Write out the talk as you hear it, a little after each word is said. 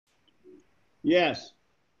Yes.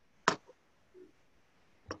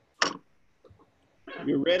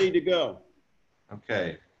 You're ready to go.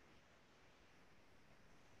 Okay.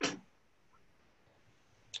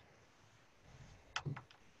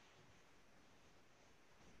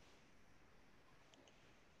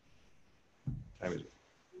 Time is it?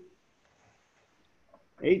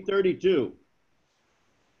 8:32.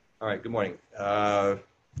 All right, good morning.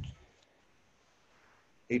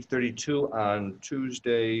 8:32 on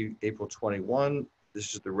Tuesday, April 21.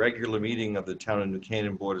 This is the regular meeting of the Town of New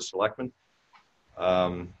Canaan Board of Selectmen.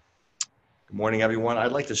 Good morning, everyone.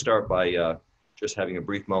 I'd like to start by just having a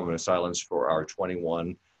brief moment of silence for our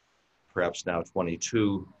 21, perhaps now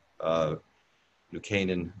 22 New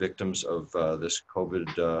Canaan victims of this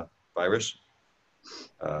COVID virus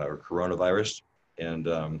or coronavirus. And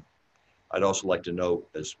I'd also like to note,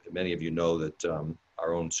 as many of you know, that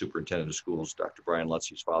our own superintendent of schools, Dr. Brian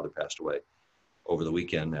Lutzey's father, passed away over the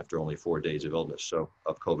weekend after only 4 days of illness,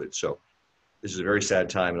 of COVID. So this is a very sad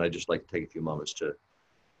time, and I'd just like to take a few moments to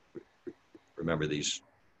remember these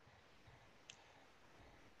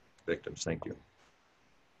victims. Thank you.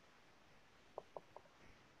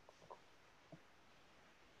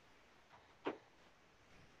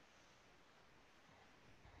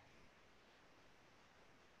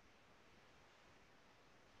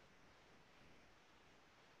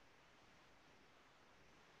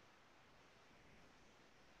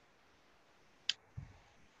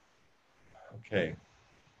 Okay.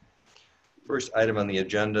 First item on the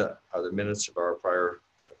agenda are the minutes of our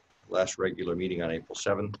last regular meeting on April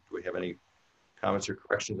 7th. Do we have any comments or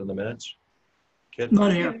corrections on the minutes? Kit?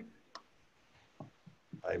 Not here.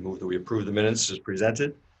 I move that we approve the minutes as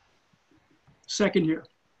presented. Second here.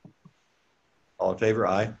 All in favor?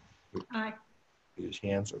 Aye. Aye. Use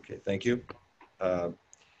hands. Okay, thank you.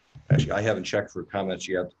 Actually, I haven't checked for comments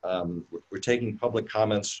yet. We're taking public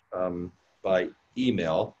comments by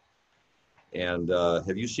email. And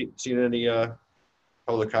have you seen any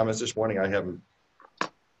public comments this morning? I haven't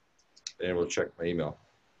been able to check my email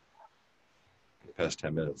in the past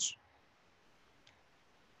 10 minutes.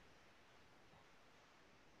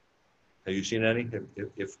 Have you seen any?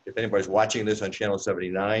 If anybody's watching this on channel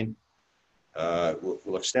 79,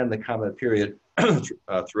 we'll extend the comment period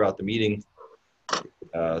throughout the meeting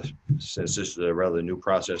since this is a rather new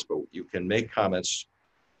process, but you can make comments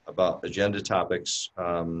about agenda topics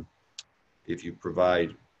if you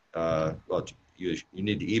provide, well, you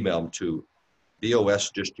need to email them to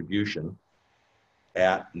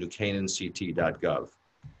bosdistribution@newcanaanct.gov.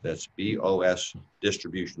 That's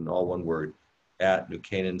bosdistribution, all one word,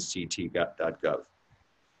 @newcanaanct.gov.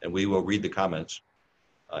 And we will read the comments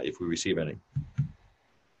if we receive any.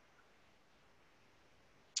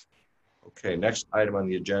 Okay, next item on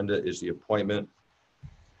the agenda is the appointment,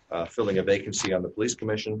 filling a vacancy on the Police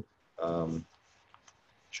Commission.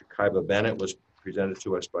 Shakaiba Bennett was presented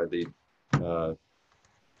to us by the,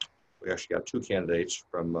 we actually got 2 candidates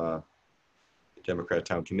from the Democratic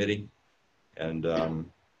Town Committee. And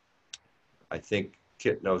I think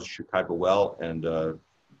Kit knows Shakaiba well, and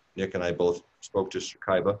Nick and I both spoke to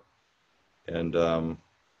Shakaiba. And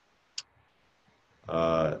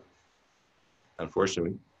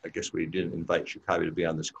unfortunately, I guess we didn't invite Shakaiba to be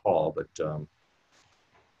on this call, but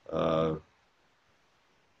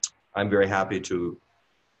I'm very happy to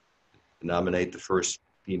nominate the first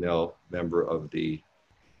female member of the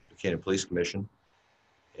Canaan Police Commission.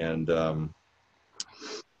 And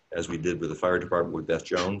as we did with the fire department with Beth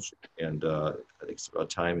Jones, and I think it's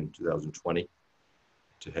about time in 2020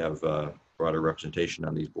 to have broader representation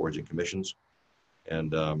on these boards and commissions.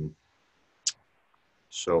 And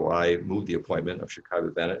so I moved the appointment of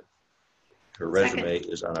Shakaiba Bennett. Her resume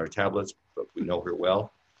is on our tablets, but we know her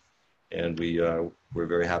well. And we're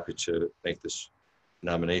very happy to make this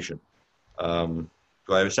nomination. Do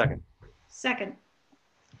I have a second? Second.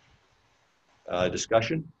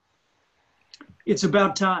 Discussion? It's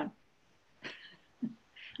about time.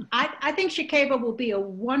 I think Shakaiba will be a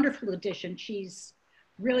wonderful addition. She's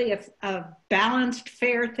really a balanced,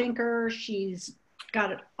 fair thinker. She's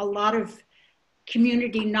got a lot of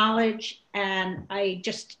community knowledge, and I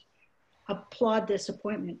just applaud this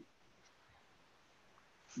appointment.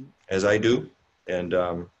 As I do, and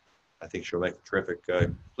I think she'll make a terrific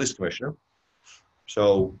police commissioner.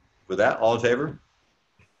 So with that, all in favor?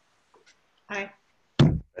 Aye.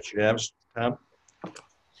 That's unanimous. Tom?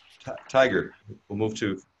 Tiger, we'll move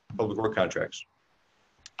to public work contracts.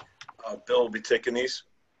 Bill will be taking these.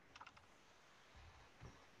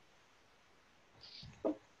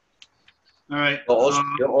 All right. Bill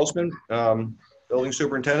Olsman, building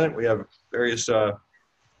superintendent. We have various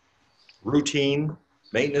routine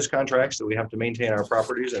maintenance contracts that we have to maintain our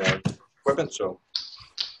properties and our equipment, so.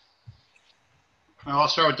 I'll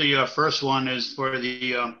start with the first one is for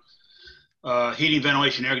the heating,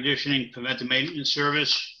 ventilation, air conditioning, preventive maintenance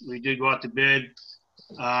service. We did go out to bid.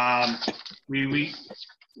 When we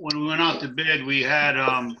went out to bid, we had,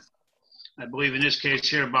 I believe in this case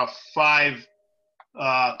here, about 5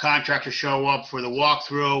 contractors show up for the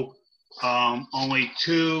walkthrough. Only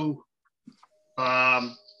 2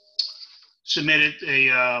 submitted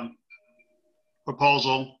a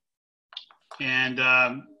proposal, and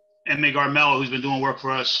M.A. Garmello, who's been doing work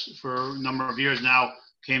for us for a number of years now,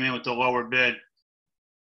 came in with the lower bid.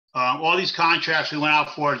 All these contracts we went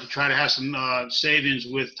out for to try to have some savings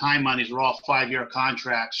with time on these were all 5-year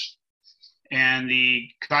contracts. And the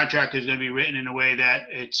contract is going to be written in a way that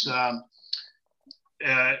it's,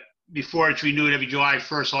 before it's renewed every July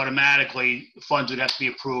 1st, automatically, the funds would have to be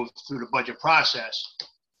approved through the budget process.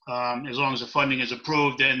 As long as the funding is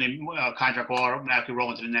approved, then the contract will automatically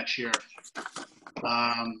roll into the next year.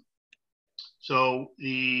 So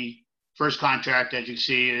the first contract, as you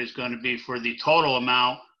see, is going to be for the total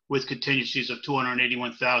amount with contingencies of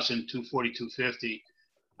 $281,242.50.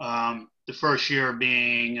 The first year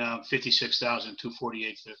being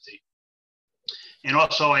 $56,248.50. And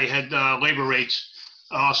also, I had labor rates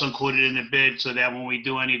also included in the bid, so that when we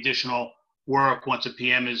do any additional work, once a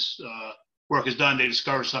PM work is done, they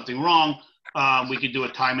discover something wrong, we could do a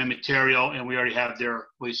time and material, and we already have their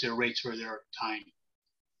rates for their time.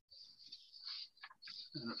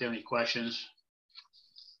 I don't know if you have any questions.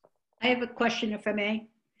 I have a question, if I may.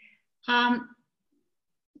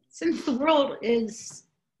 Since the world is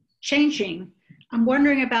changing, I'm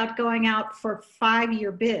wondering about going out for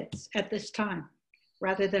 5-year bids at this time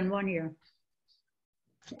rather than 1 year.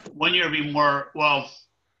 1 year would be more, well,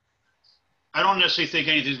 I don't necessarily think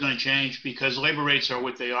anything's going to change because labor rates are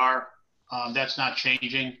what they are. That's not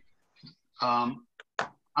changing. I'm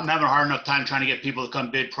having a hard enough time trying to get people to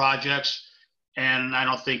come bid projects, and I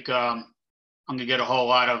don't think I'm going to get a whole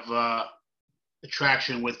lot of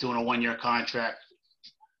attraction with doing a 1-year contract.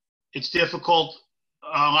 It's difficult,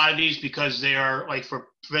 a lot of these, because they are, like for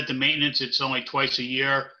preventive maintenance, it's only twice a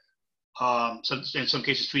year. In some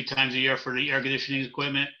cases 3 times a year for the air conditioning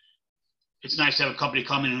equipment. It's nice to have a company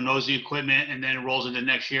come in who knows the equipment and then it rolls into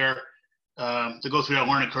next year. To go through that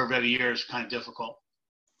learning curve every year is kind of difficult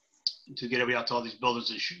to get everybody out to all these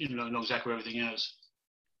buildings and know exactly where everything is.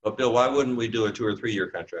 But Bill, why wouldn't we do a 2 or 3 year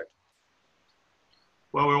contract?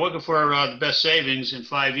 Well, we're looking for the best savings in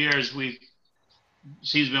 5 years.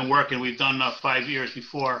 Seems been working. We've done 5 years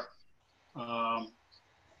before.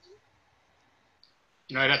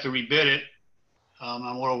 I'd have to rebid it. I'm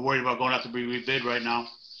a little worried about going out to be rebid right now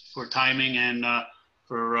for timing and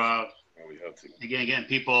for again,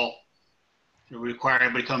 people require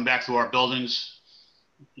everybody coming back to our buildings.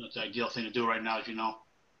 It's the ideal thing to do right now, as you know.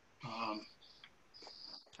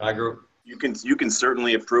 Tiger? You can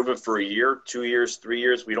certainly approve it for a year, 2 years, 3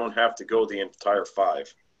 years. We don't have to go the entire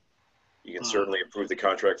 5. You can certainly approve the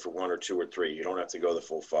contract for 1 or 2 or 3. You don't have to go the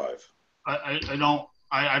full 5. I don't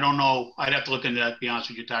know. I'd have to look into that, to be honest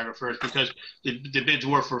with you, Tiger, first, because the bids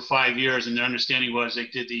were for 5 years, and their understanding was they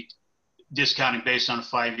did the discounting based on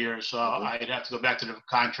 5 years. So I'd have to go back to the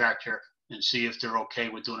contractor and see if they're okay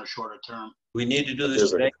with doing a shorter term. We need to do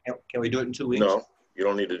this today. Can we do it in 2 weeks? No, you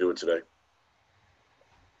don't need to do it today.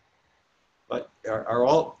 But are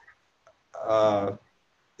all,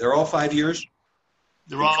 they're all 5 years?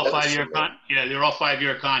 They're all 5-year, yeah, they're all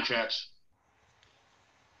 5-year contracts.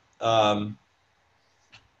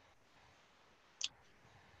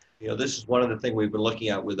 This is one of the things we've been looking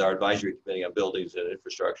at with our advisory committee on buildings and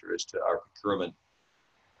infrastructure as to our procurement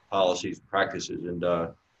policies and practices. And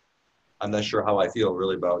I'm not sure how I feel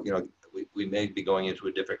really about, we may be going into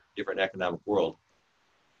a different economic world.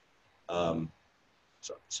 My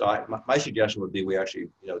suggestion would be we actually,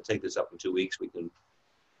 take this up in 2 weeks. We can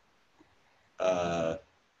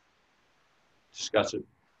discuss it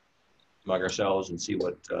among ourselves and see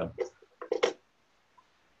what.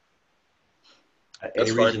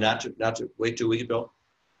 Any reason not to wait 2 weeks, Bill?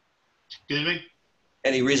 Excuse me?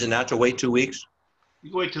 Any reason not to wait 2 weeks?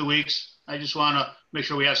 You can wait 2 weeks. I just want to make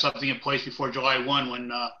sure we have something in place before July 1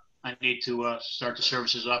 when I need to start the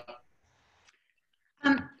services up.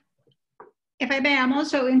 If I may, I'm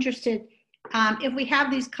also interested, if we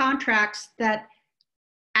have these contracts that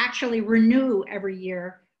actually renew every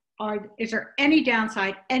year, is there any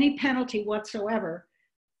downside, any penalty whatsoever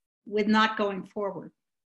with not going forward?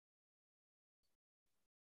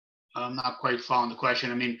 I'm not quite following the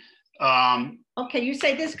question. I mean, okay, you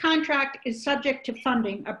say this contract is subject to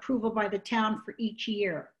funding approval by the town for each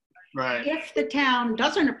year. right. If the town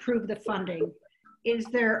doesn't approve the funding, is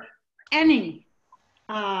there any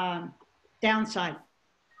downside?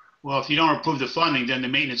 Well, if you don't approve the funding, then the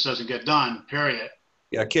maintenance doesn't get done, period.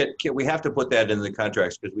 Yeah, Kit, we have to put that in the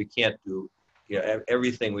contracts because we can't do,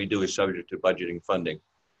 everything we do is subject to budgeting funding.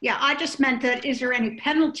 Yeah, I just meant that, is there any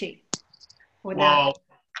penalty for that? Well,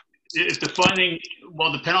 if the funding,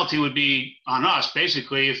 well, the penalty would be on us,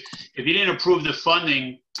 basically. If you didn't approve the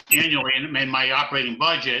funding annually in my operating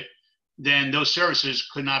budget, then those services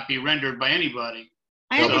could not be rendered by anybody.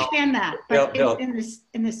 I understand that, but Bill.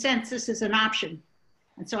 in the sense, this is an option.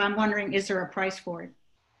 And so I'm wondering, is there a price for it?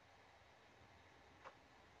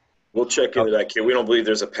 We'll check into that, Kit. We don't believe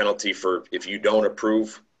there's a penalty for if you don't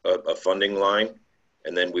approve a funding line,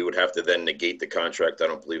 and then we would have to then negate the contract. I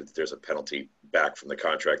don't believe that there's a penalty back from the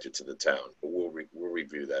contractor to the town, but we'll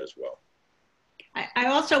review that as well. I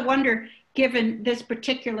also wonder, given this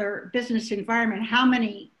particular business environment, how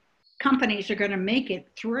many companies are going to make it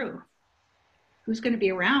through? Who's going to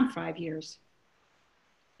be around 5 years?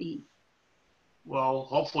 Well,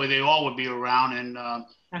 hopefully they all would be around, and I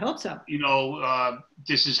hope so.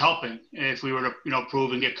 this is helping. If we were to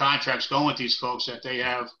approve and get contracts going with these folks, that they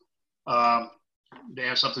have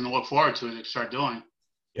something to look forward to. They start doing.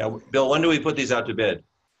 Yeah, Bill, when do we put these out to bid?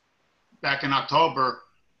 Back in October,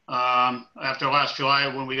 after last July,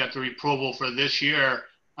 when we got the approval for this year,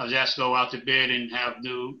 I was asked to go out to bid and have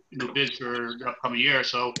new bids for the upcoming year.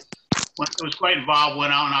 So it was quite involved.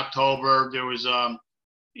 Went out in October. There was I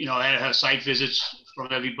had to have site visits from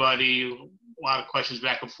everybody, a lot of questions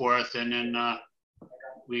back and forth, and then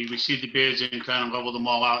we received the bids and kind of leveled them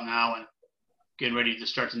all out now, and getting ready to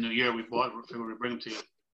start the new year. We figured we'd bring them to you.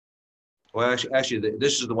 Well, actually,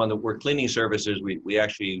 this is the one that we're cleaning services. We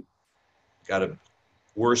actually got a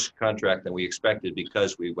worse contract than we expected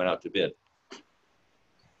because we went out to bid.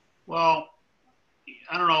 Well,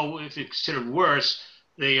 I don't know if it's considered worse.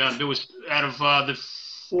 There was out of the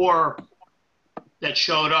 4 that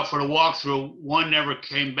showed up for the walkthrough, 1 never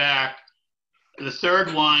came back. The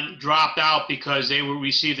 3rd one dropped out because they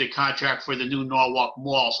received a contract for the new Norwalk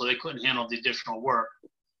Mall, so they couldn't handle the additional work.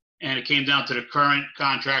 And it came down to the current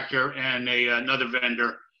contractor and another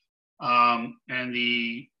vendor. And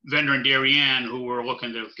the vendor in Darien, who we're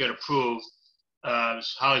looking to get approved,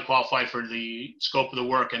 is highly qualified for the scope of the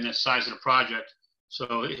work and the size of the project.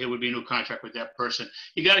 So it would be a new contract with that person.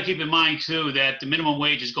 You got to keep in mind, too, that the minimum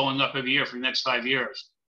wage is going up every year for the next 5 years.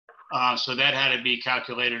 So that had to be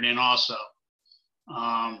calculated in also.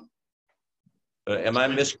 Am I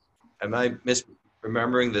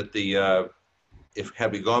misremembering that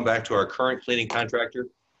had we gone back to our current cleaning contractor,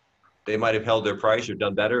 they might have held their price or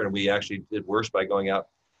done better, and we actually did worse by going out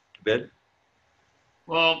to bid?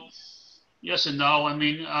 Well, yes and no. I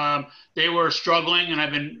mean, they were struggling, and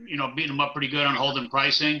I've been, beating them up pretty good on holding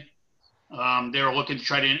pricing. They were looking to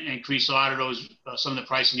try to increase a lot of those, some of the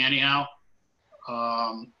pricing anyhow.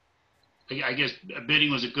 I guess bidding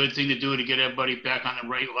was a good thing to do to get everybody back on the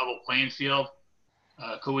right level playing field.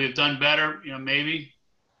 Could we have done better? Maybe.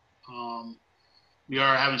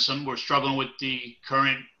 We're struggling with the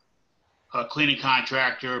current cleaning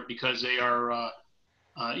contractor because they are,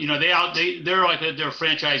 they're like they're a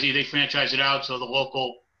franchisee. They franchise it out. So the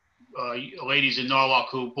local ladies in Norwalk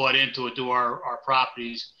who bought into it do our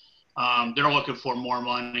properties. They're looking for more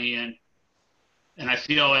money, and I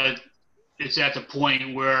feel that it's at the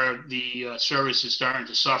point where the service is starting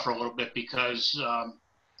to suffer a little bit because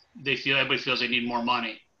everybody feels they need more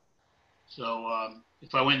money. So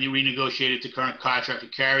if I went and renegotiated the current contract to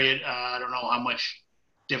carry it, I don't know how much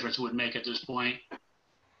difference it would make at this point.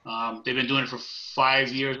 They've been doing it for 5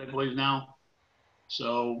 years, I believe now.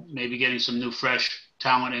 So maybe getting some new, fresh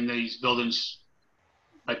talent in these buildings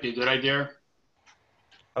might be a good idea.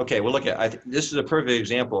 Okay, well, look, this is a perfect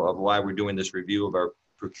example of why we're doing this review of our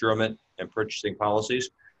procurement and purchasing policies.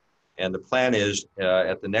 And the plan is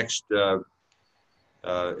at the next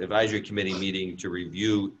advisory committee meeting to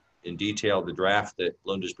review in detail the draft that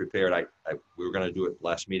Linda's prepared. We were going to do it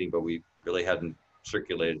last meeting, but we really hadn't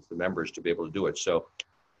circulated to the members to be able to do it. So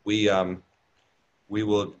we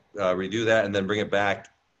will review that and then bring it back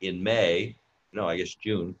in May, no, I guess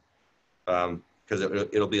June, because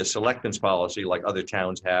it'll be a selectmen's policy like other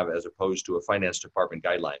towns have as opposed to a finance department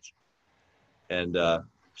guidelines. And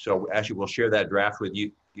so actually we'll share that draft with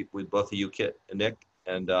you, with both of you, Kit and Nick,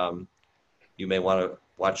 and you may want to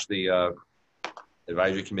watch the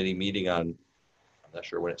advisory committee meeting on, I'm not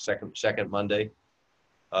sure when it's, second Monday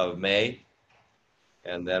of May.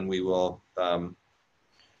 And then we will,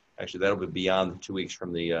 actually that'll be beyond 2 weeks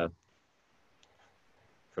from the,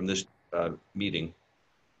 from this meeting.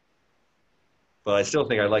 But I still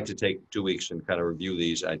think I'd like to take 2 weeks and kind of review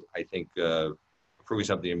these. I think approving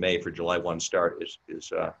something in May for July 1 start is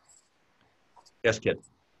yes, Kit.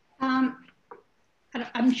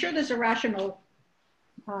 I'm sure there's a rational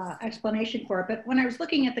explanation for it, but when I was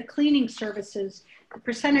looking at the cleaning services, the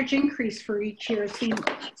percentage increase for each year seemed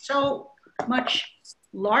so much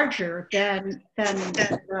larger than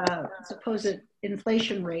the supposed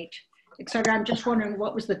inflation rate, et cetera. I'm just wondering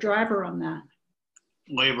what was the driver on that?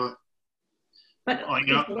 Labor. But Oh, is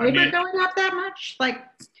labor going up that much? Like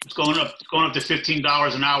it's going up to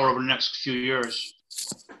 $15 an hour over the next few years,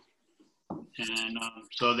 and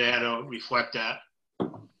so they had to reflect that.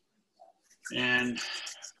 And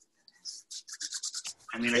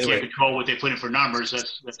I mean, I can't control what they put in for numbers.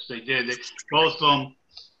 That's they did. Both of them,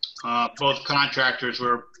 both contractors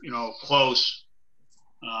were, close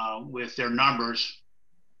with their numbers.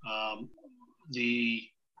 The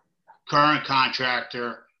current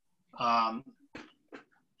contractor,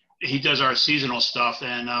 he does our seasonal stuff,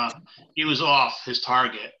 and he was off his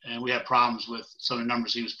target, and we had problems with some of the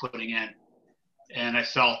numbers he was putting in. And I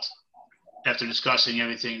felt, after discussing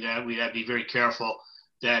everything, that we had to be very careful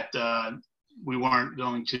that we weren't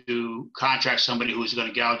going to contract somebody who was going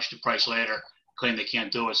to gouge the price later, claim they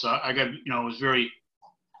can't do it. So I got, it was a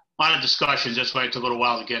lot of discussions. That's why it took a little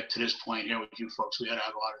while to get to this point here with you folks. We had to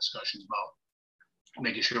have a lot of discussions about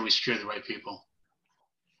making sure we secure the right people.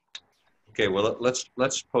 Okay, well,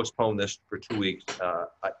 let's postpone this for 2 weeks.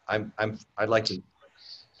 I'd like to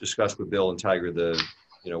discuss with Bill and Tiger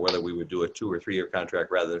whether we would do a 2 or 3 year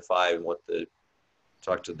contract rather than 5, and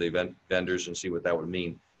talk to the vendors and see what that would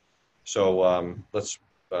mean. So I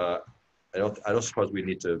don't suppose we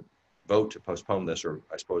need to vote to postpone this, or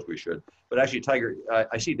I suppose we should. But actually, Tiger,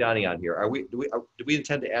 I see Donnie on here. Do we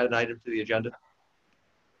intend to add an item to the agenda?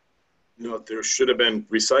 No, there should have been,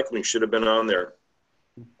 recycling should have been on there.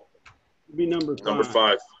 It'd be number 5. Number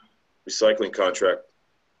 5, recycling contract.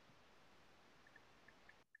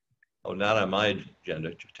 Oh, not on my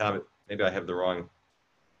agenda. Tom, maybe I have the wrong.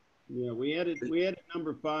 Yeah, we added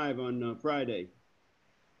number 5 on Friday.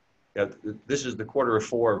 Yeah, this is the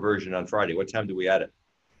 4:15 version on Friday. What time do we add it?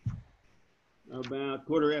 About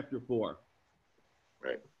 4:15.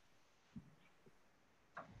 Right.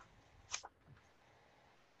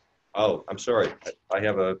 Oh, I'm sorry. I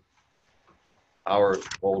have a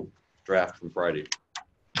hour-old draft from Friday.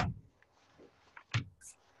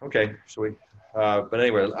 Okay, so but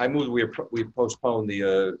anyway, I move we postpone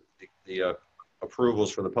the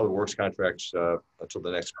approvals for the public works contracts until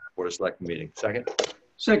the next Board of Selectmen meeting. Second?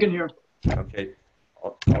 Second here. Okay.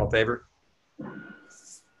 All in favor?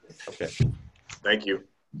 Okay. Thank you.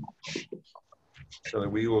 So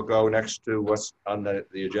we will go next to what's on the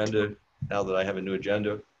agenda now that I have a new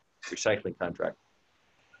agenda, recycling contract.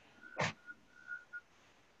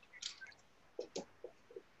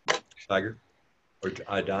 Tiger? Or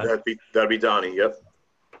Don? That'd be Donnie, yep.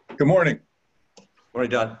 Good morning.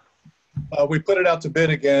 Morning, Don. We put it out to bid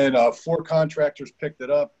again. 4 contractors picked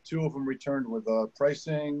it up. 2 of them returned with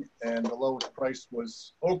pricing, and the lowest price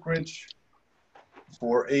was Oak Ridge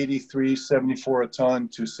for $83.74 a ton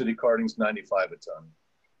to City Carding's $95 a ton.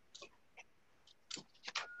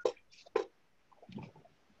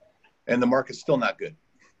 And the market's still not good.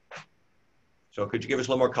 So could you give us a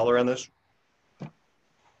little more color on this?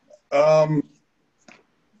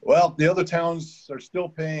 Well, the other towns are still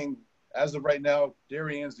paying. As of right now,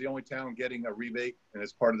 Darien's the only town getting a rebate, and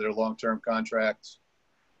it's part of their long-term contracts.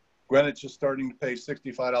 Greenwich is starting to pay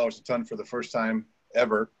 $65 a ton for the first time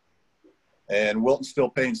ever. And Wilton's still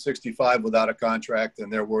paying $65 without a contract,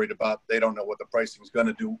 and they're worried about, they don't know what the pricing is going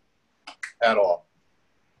to do at all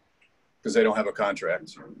because they don't have a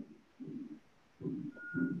contract.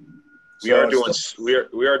 We are doing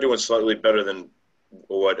slightly better than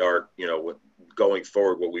what our, going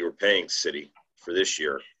forward, what we were paying city for this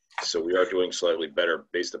year. So we are doing slightly better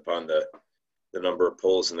based upon the number of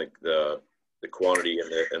pulls and the quantity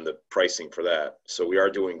and the pricing for that. So we are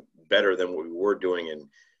doing better than what we were doing in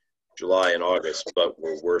July and August, but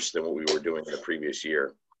we're worse than what we were doing in the previous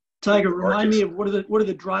year. Tiger, remind me of what are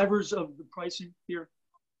the drivers of the pricing here?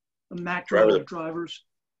 The macro drivers.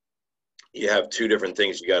 You have 2 different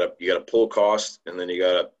things. You got a pull cost, and then you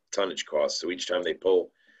got a tonnage cost. So each time they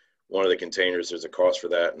pull one of the containers, there's a cost for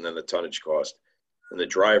that, and then the tonnage cost. And the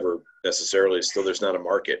driver necessarily still, there's not a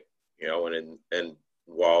market, and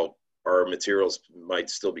while our materials might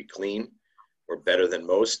still be clean or better than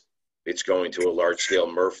most, it's going to a large scale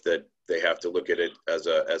MRF that they have to look at it as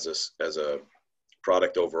a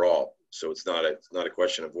product overall. So it's not a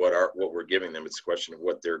question of what we're giving them. It's a question of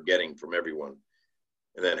what they're getting from everyone,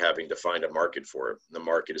 and then having to find a market for it. And the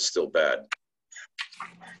market is still bad.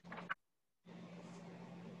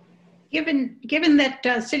 Given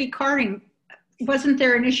that City Carding, wasn't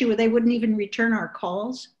there an issue where they wouldn't even return our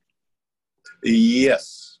calls?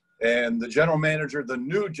 Yes. And the general manager, the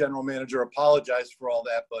new general manager, apologized for all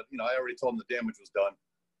that, but I already told him the damage was done.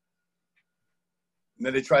 And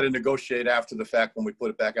then they tried to negotiate after the fact when we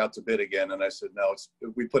put it back out to bid again. And I said, no,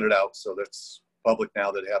 we put it out, so that's public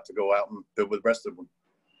now. That they have to go out and bid with the rest of them.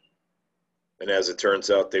 And as it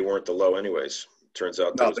turns out, they weren't the low anyways. Turns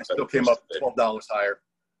out No, they still came up $12 higher.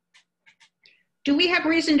 Do we have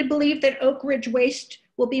reason to believe that Oak Ridge Waste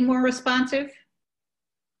will be more responsive?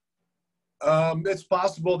 It's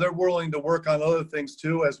possible. They're willing to work on other things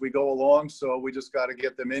too as we go along. So we just got to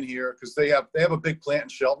get them in here because they have a big plant in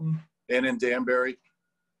Shelton and in Danbury.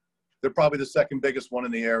 They're probably the second biggest one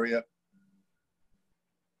in the area.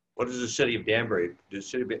 What does the city of Danbury? Does the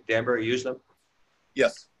city of Danbury use them?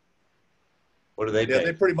 Yes. What do they pay? Yeah,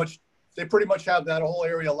 they pretty much have that whole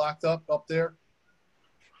area locked up there.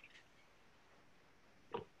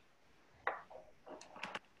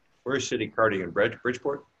 Where's City Cardigan?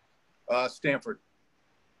 Bridgeport? Stanford.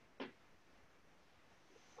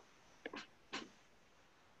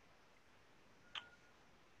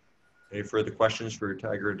 Any further questions for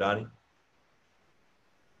Tiger or Donnie?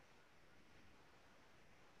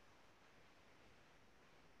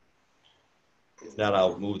 If not,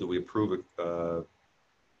 I'll move that we approve a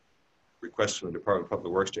request from the Department of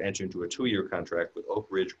Public Works to enter into a 2-year contract with Oak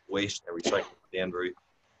Ridge Waste and Recycling Danbury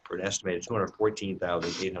for an estimated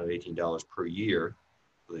 $214,818 per year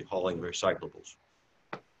for the hauling of recyclables.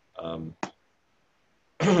 Do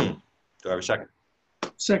I have a second?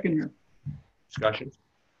 Second here. Discussion?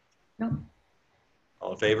 No.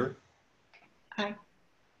 All in favor? Aye.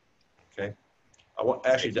 Okay.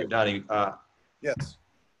 Actually, Donnie, Yes.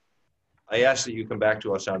 I asked that you come back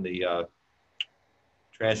to us on the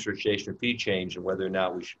transfer station fee change and whether or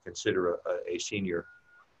not we should consider a senior.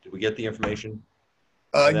 Did we get the information?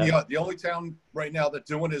 Yeah, the only town right now that's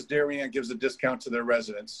doing is Darien gives a discount to their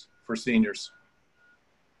residents for seniors.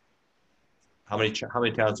 How many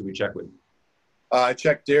towns did we check with? I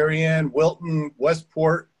checked Darien, Wilton,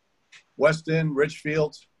 Westport, Weston,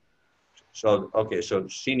 Richfield. So, okay, so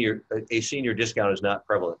a senior discount is not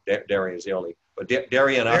prevalent. Darien is the only, but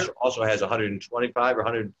Darien also has 125 or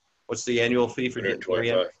 100. What's the annual fee for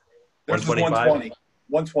Darien? 120. 120.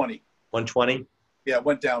 120? Yeah, it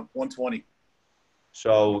went down 120.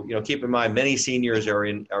 So, keep in mind, many seniors are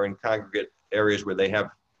in congregate areas where they have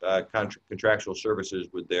contractual services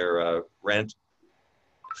with their rent,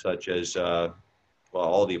 such as,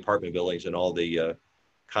 all the apartment buildings and all the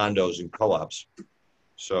condos and co-ops.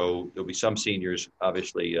 So there'll be some seniors,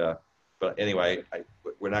 obviously, but anyway,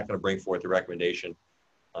 we're not going to bring forth a recommendation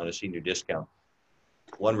on a senior discount.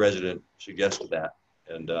 One resident suggested that,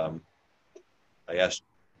 and I asked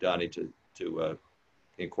Donnie to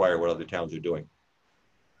inquire what other towns are doing.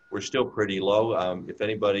 We're still pretty low. If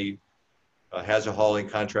anybody has a hauling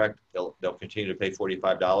contract, they'll continue to pay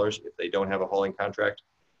 $45. If they don't have a hauling contract,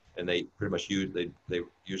 and they pretty much use the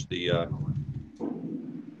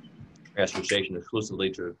transfer station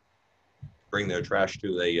exclusively to bring their trash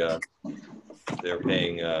to, they're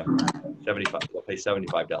paying $75. They'll pay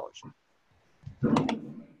 $75.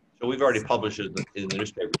 So we've already published it in the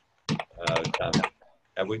newspaper. Tom,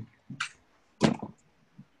 have we?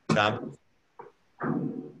 Tom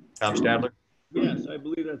Stadler? Yes, I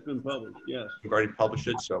believe that's been published, yes. We've already published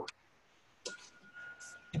it, so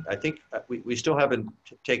I think we still haven't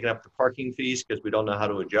taken up the parking fees because we don't know how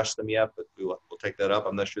to adjust them yet, but we'll take that up.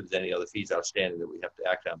 I'm not sure there's any other fees outstanding that we have to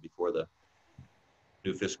act on before the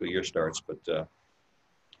new fiscal year starts, but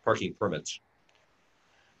parking permits.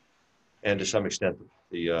 And to some extent,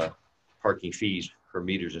 the parking fees for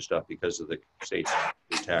meters and stuff because of the state's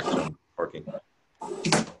tax on parking.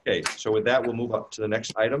 Okay, so with that, we'll move up to the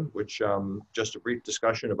next item, which just a brief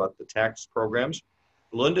discussion about the tax programs.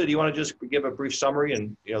 Linda, do you want to just give a brief summary?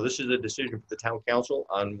 And, this is a decision for the town council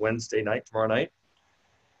on Wednesday night, tomorrow night.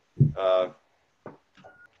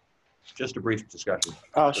 Just a brief discussion.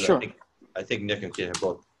 Sure. I think Nick and Kit have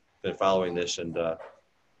both been following this, and there's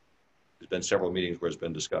been several meetings where it's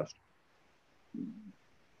been discussed.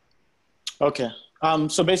 Okay.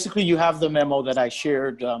 So basically, you have the memo that I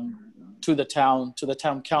shared to the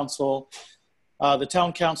town council. The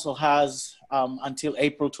town council has until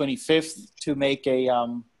April 25th to make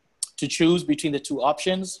to choose between the two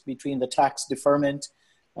options, between the tax deferment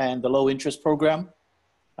and the low interest program.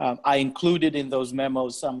 I included in those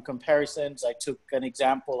memos some comparisons. I took an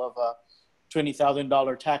example of a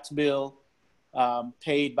 $20,000 tax bill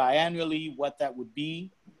paid biannually, what that would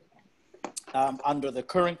be under the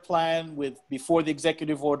current plan before the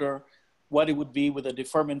executive order, what it would be with a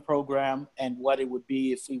deferment program, and what it would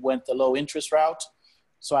be if we went the low interest route.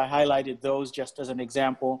 So I highlighted those just as an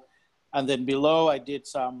example. And then below, I did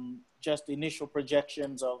some just initial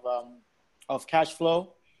projections of cash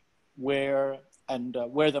flow, where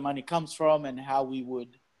the money comes from and how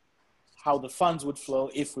the funds would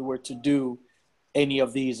flow if we were to do any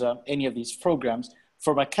of these programs.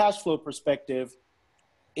 From a cash flow perspective,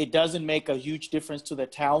 it doesn't make a huge difference to the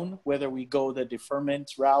town whether we go the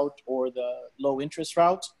deferment route or the low interest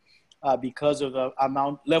route, because of the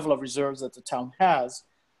level of reserves that the town has.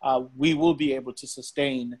 We will be able to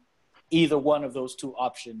sustain either one of those two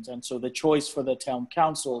options. And so the choice for the town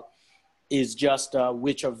council is just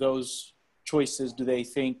which of those choices do they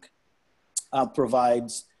think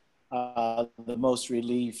provides the most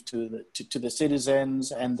relief to the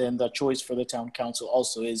citizens. And then the choice for the town council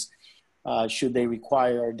also is, should they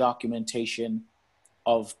require documentation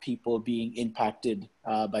of people being impacted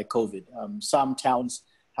by COVID? Some towns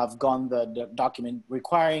have gone the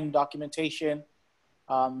requiring documentation.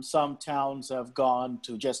 Some towns have gone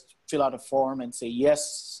to just fill out a form and say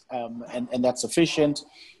yes, and that's sufficient.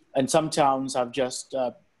 And some towns have just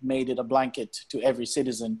made it a blanket to every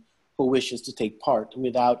citizen who wishes to take part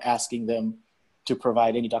without asking them to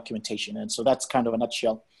provide any documentation. And so that's kind of a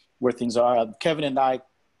nutshell where things are. Kevin and I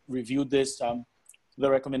reviewed this. The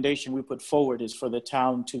recommendation we put forward is for the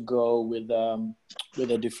town to go with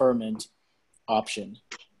a deferment option.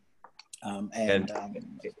 And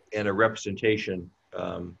a representation.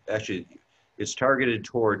 Actually, it's targeted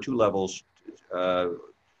toward two levels.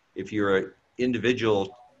 If you're an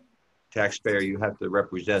individual taxpayer, you have to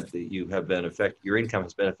represent that you have been affected, your income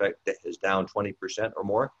has been affected, is down 20% or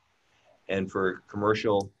more. And for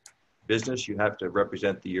commercial business, you have to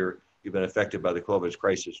represent that you've been affected by the COVID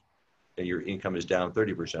crisis and your income is down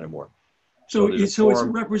 30% or more. So it's a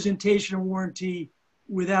representation and warranty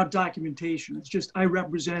without documentation. It's just, I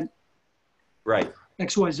represent right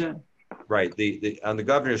XYZ. Right. On the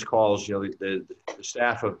governor's calls, the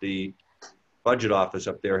staff of the budget office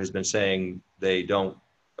up there has been saying they don't.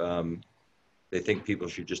 They think people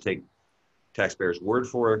should just take taxpayers' word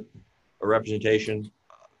for a representation.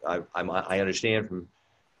 I understand from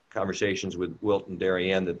conversations with Wilt and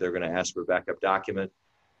Darien that they're going to ask for a backup document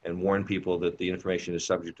and warn people that the information is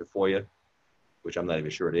subject to FOIA, which I'm not even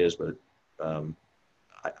sure it is, but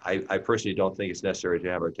I personally don't think it's necessary to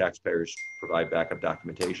have our taxpayers provide backup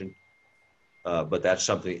documentation. But that's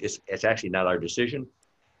something, it's actually not our decision.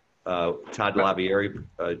 Todd Labieri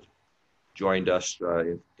joined us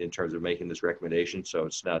in terms of making this recommendation, so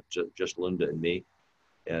it's not just Linda and me.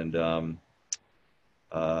 And the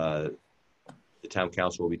town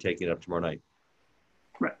council will be taking it up tomorrow night.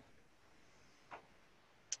 Right.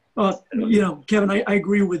 Kevin, I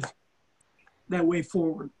agree with that way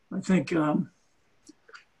forward. I think,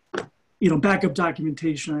 backup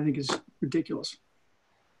documentation, I think, is ridiculous.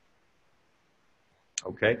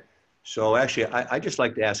 Okay. So actually, I just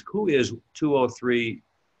like to ask, who is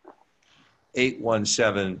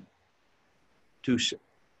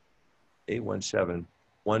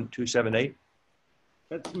 203-817-1278?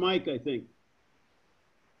 That's Mike, I think.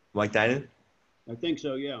 Mike Dinan? I think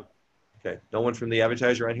so, yeah. Okay. No one from the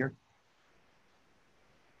advertiser on here?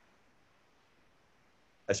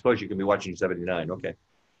 I suppose you can be watching 79. Okay.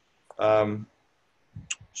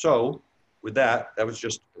 So with that was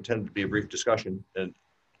just intended to be a brief discussion and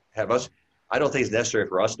have us. I don't think it's necessary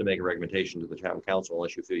for us to make a recommendation to the town council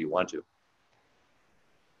unless you feel you want to.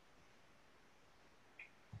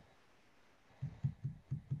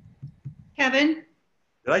 Kevin?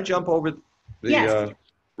 Did I jump over the Yes.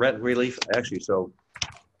 rent relief? Actually, so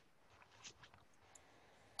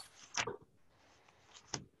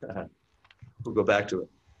we'll go back to it.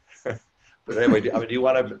 But anyway, do you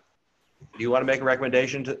want to make a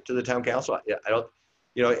recommendation to the town council? I don't.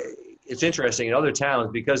 It's interesting in other towns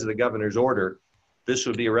because of the governor's order. This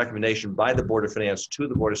would be a recommendation by the Board of Finance to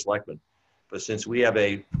the Board of Selectmen. But since we have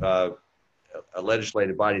a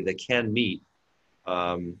legislative body that can meet,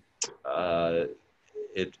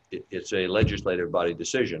 it's a legislative body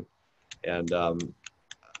decision. And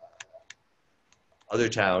other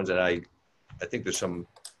towns, and I think there's some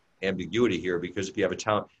ambiguity here because if you have a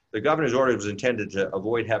town, the governor's order was intended to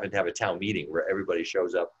avoid having to have a town meeting where everybody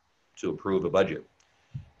shows up to approve a budget.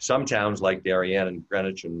 Some towns like Darien and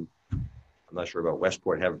Greenwich, and I'm not sure about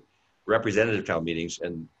Westport, have representative town meetings.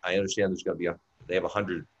 And I understand there's going to be they have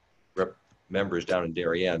 100 members down in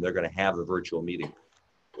Darien. They're going to have a virtual meeting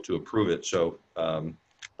to approve it. So,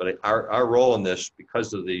 but our role in this,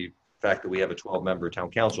 because of the fact that we have a 12-member town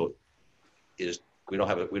council, is we don't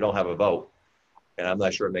have a vote, and I'm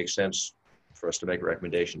not sure it makes sense for us to make a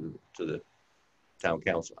recommendation to the town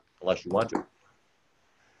council unless you want to.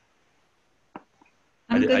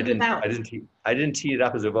 I didn't tee it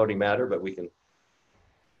up as a voting matter, but we can.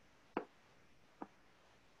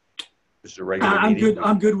 This is a regular I'm meeting. good.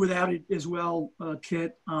 I'm good without it as well,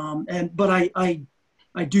 Kit. But I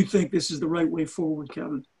do think this is the right way forward,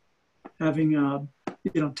 Kevin. Having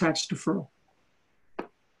tax deferral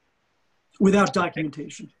without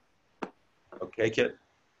documentation. Okay, Kit.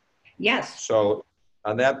 Yes. So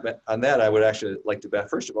on that, I would actually like to bet.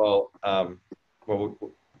 First of all, well,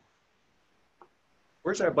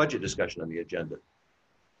 where's our budget discussion on the agenda?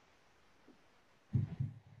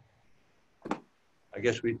 I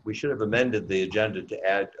guess we should have amended the agenda to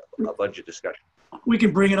add a budget discussion. We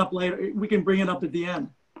can bring it up later. We can bring it up at the end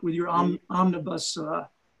with your omnibus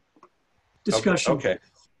discussion.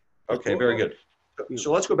 Okay, very good.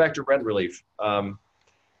 So let's go back to rent relief. But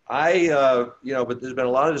there's been a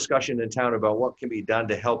lot of discussion in town about what can be done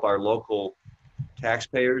to help our local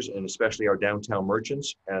taxpayers and especially our downtown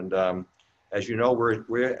merchants. And as you know,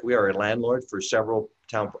 we are a landlord for several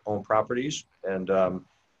town-owned properties, and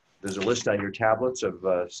there's a list on your tablets of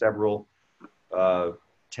several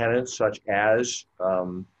tenants, such as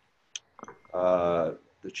the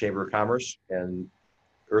Chamber of Commerce and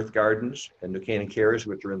Earth Gardens and New Canaan Cares,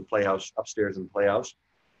 which are in the Playhouse, upstairs in the Playhouse,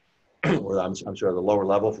 or I'm sorry, the lower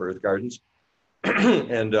level for Earth Gardens.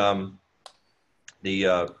 And in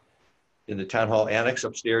the Town Hall Annex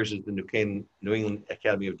upstairs is the New England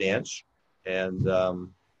Academy of Dance. And I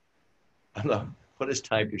don't know, what is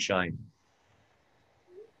Time to Shine?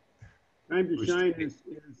 Time to Shine is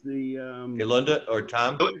the. Okay, Linda or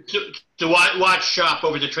Tom? To watch shop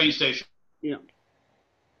over the train station. Yeah.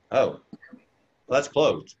 Oh, well, that's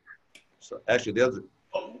closed. So actually the other,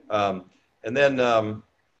 and then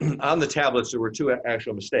on the tablets, there were two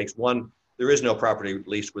actual mistakes. One, there is no property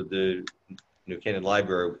lease with the New Canaan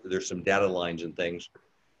Library. There's some data lines and things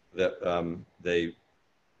that they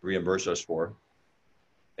reimburse us for.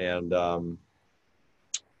 And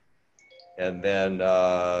then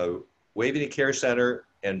Waveney Care Center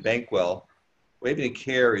and Bankwell. Waveney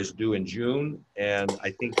Care is due in June, and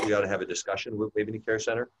I think we ought to have a discussion with Waveney Care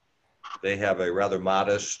Center. They have a rather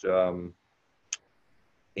modest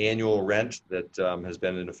annual rent that has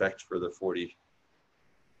been in effect for the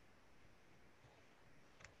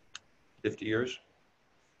 50 years,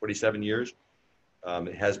 47 years.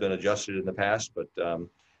 It has been adjusted in the past, but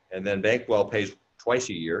and then Bankwell pays twice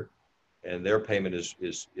a year, and their payment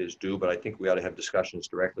is due. But I think we ought to have discussions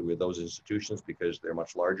directly with those institutions because they're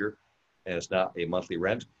much larger, and it's not a monthly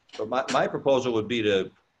rent. But my proposal would be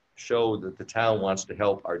to show that the town wants to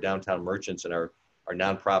help our downtown merchants and our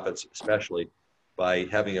nonprofits, especially by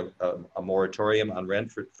having a moratorium on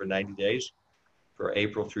rent for 90 days for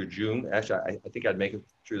April through June. Actually, I think I'd make it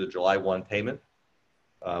through the July 1 payment.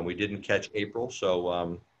 We didn't catch April,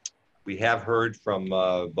 so we have heard from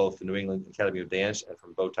both the New England Academy of Dance and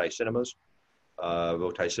from Bowtie Cinemas.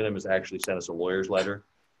 Bowtie Cinemas actually sent us a lawyer's letter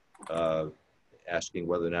asking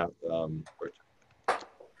whether or not we're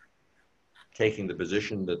taking the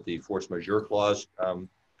position that the force majeure clause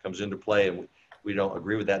comes into play, and we don't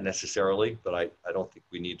agree with that necessarily, but I don't think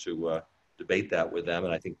we need to debate that with them,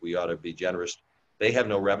 and I think we ought to be generous. They have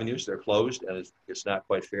no revenues, they're closed, and it's not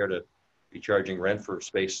quite fair to be charging rent for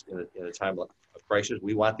space in a time of crisis.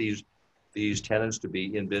 We want these tenants to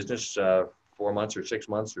be in business 4 months or 6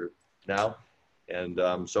 months or now, and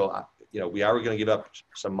so we are going to give up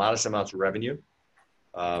some modest amounts of revenue,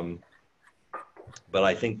 but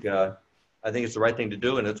I think it's the right thing to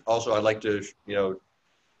do, and it's also I'd like to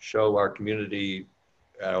show our community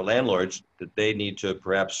landlords that they need to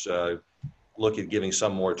perhaps look at giving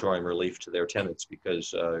some moratorium relief to their tenants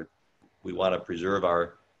because we want to preserve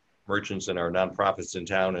our merchants and our nonprofits in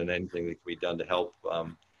town, and anything that can be done to help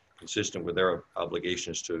consistent with their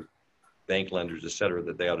obligations to bank lenders, et cetera,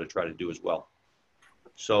 that they ought to try to do as well.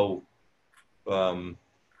 So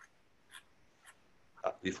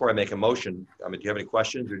before I make a motion, do you have any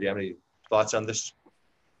questions or do you have any thoughts on this?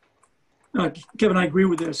 Kevin, I agree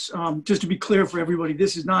with this. Just to be clear for everybody,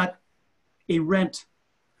 this is not a rent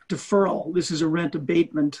deferral. This is a rent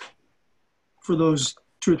abatement for those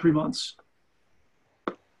 2 or 3 months.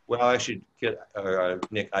 Well, actually,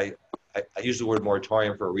 Nick, I use the word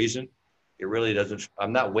moratorium for a reason. It really doesn't. We're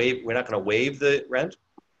not going to waive the rent.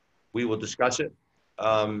 We will discuss it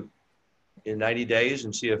in 90 days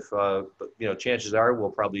and see if chances are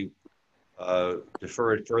we'll probably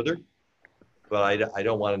defer it further. But I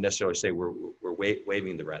don't want to necessarily say we're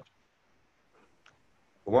waiving the rent.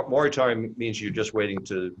 Moratorium means you're just waiting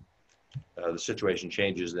to the situation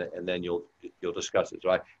changes, and then you'll discuss it.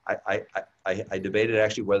 So I debated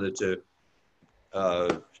actually whether to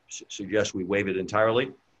suggest we waive it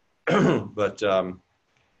entirely, but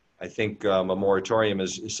I think a moratorium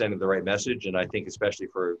is sending the right message, and I think especially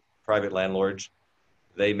for private landlords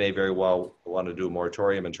they may very well want to do a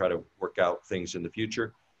moratorium and try to work out things in the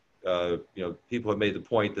future. People have made the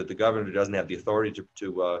point that the governor doesn't have the authority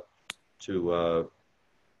to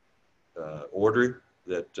order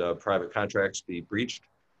that private contracts be breached.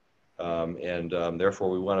 Therefore,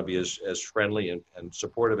 we want to be as friendly and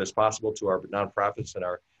supportive as possible to our nonprofits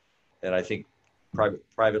and I think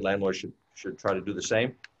private landlords should try to do the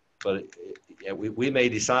same. But we may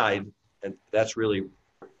decide, and that's really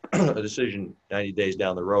a decision 90 days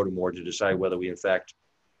down the road or more, to decide whether we in fact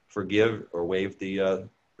forgive or waive the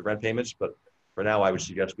rent payments. But for now, I would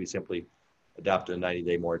suggest we simply adopt a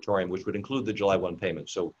 90-day moratorium, which would include the July 1 payment.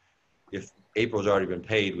 So if April's already been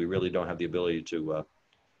paid, we really don't have the ability to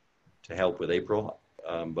help with April.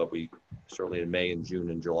 But we certainly in May and June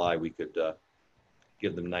and July, we could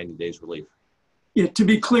give them 90 days relief. Yeah, to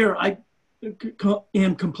be clear, I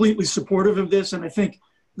am completely supportive of this, and I think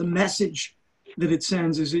the message that it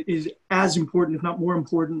sends is as important, if not more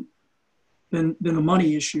important, than the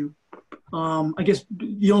money issue. I guess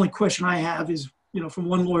the only question I have is, from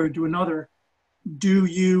one lawyer to another,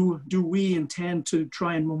 do we intend to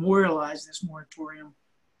try and memorialize this moratorium,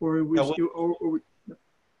 or we'll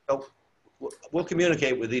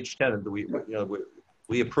communicate with each tenant that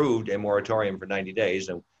we approved a moratorium for 90 days,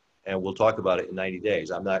 and we'll talk about it in 90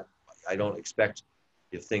 days. I don't expect,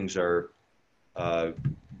 if things are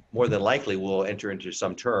more than likely, we'll enter into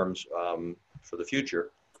some terms for the future.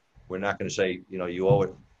 We're not going to say, you owe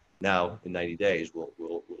it now in 90 days.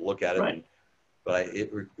 We'll look at it. Right. But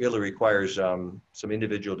it really requires some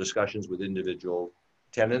individual discussions with individual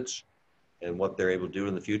tenants and what they're able to do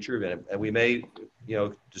in the future. And we may,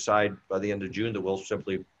 decide by the end of June that we'll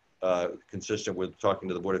simply, consistent with talking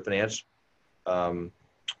to the Board of Finance,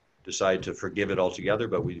 decide to forgive it altogether.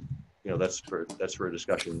 But that's for a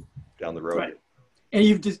discussion down the road. Right. And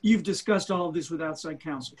you've discussed all of this with outside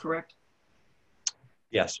counsel, correct?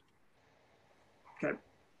 Yes. Okay.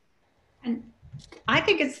 And I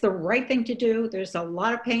think it's the right thing to do. There's a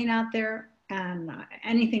lot of pain out there, and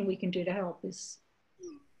anything we can do to help is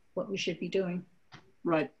what we should be doing.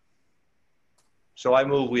 Right. So I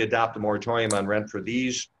move we adopt a moratorium on rent for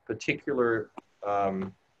these particular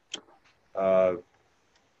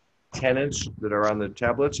tenants that are on the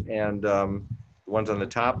tablets and the ones on the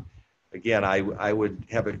top. Again, I would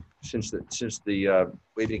have since the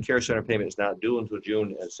Waiting Care Center payment is not due until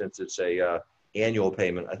June, and since it's a annual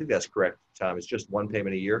payment, I think that's correct, Tom. It's just one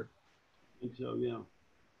payment a year. I think so, yeah.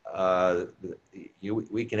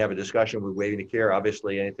 We can have a discussion with Waiving the Care.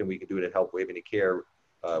 Obviously, anything we can do to help Waiving the Care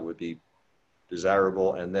would be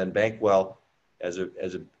desirable. And then Bankwell, as a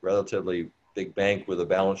relatively big bank with a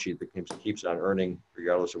balance sheet that keeps on earning,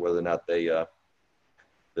 regardless of whether or not they.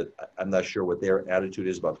 I'm not sure what their attitude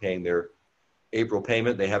is about paying their April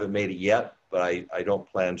payment. They haven't made it yet, but I don't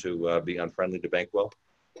plan to be unfriendly to Bankwell.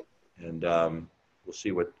 And we'll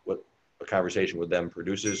see what a conversation with them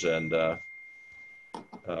produces. And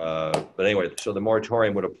but anyway, so the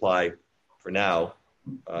moratorium would apply for now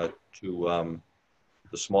to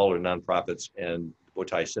the smaller nonprofits and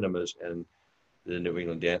Bowtie Cinemas and the New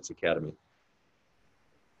England Dance Academy.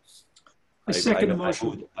 I second the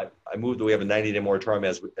motion. I move that we have a 90-day moratorium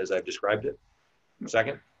as I've described it.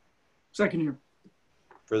 Second? Second here.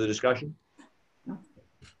 Further discussion? No.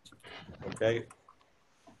 Okay.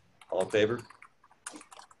 All in favor?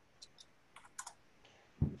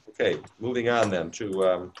 Okay, moving on then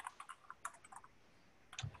to,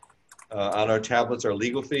 on our tablets, our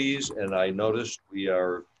legal fees, and I noticed we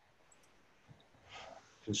are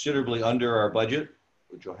considerably under our budget,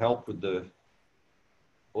 which will help with the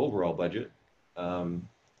overall budget.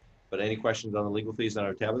 But any questions on the legal fees on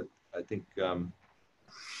our tablet? I think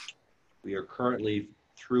we are currently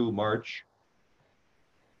through March.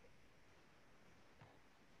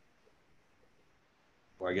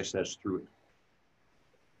 Or I guess that's through.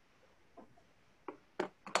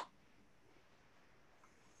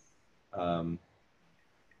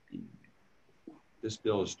 This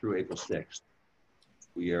bill is through April 6th.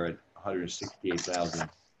 We are at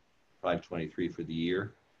 168,523 for the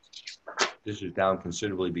year. This is down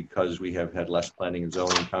considerably because we have had less planning and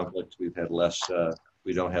zoning conflicts. We've had less,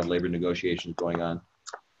 we don't have labor negotiations going on.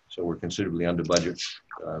 So we're considerably under budget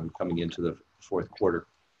coming into the fourth quarter.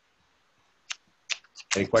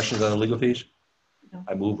 Any questions on the legal fees? No.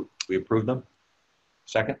 I move we approve them.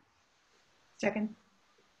 Second? Second.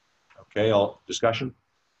 Okay, all discussion?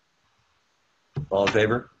 All in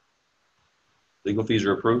favor? Legal fees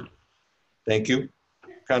are approved. Thank you.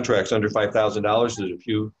 Contracts under $5,000. There's a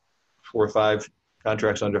few, 4 or 5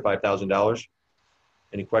 contracts under $5,000.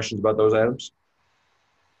 Any questions about those items?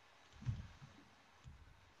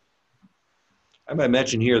 I might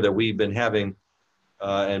mention here that we've been having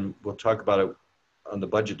and we'll talk about it on the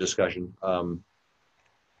budget discussion.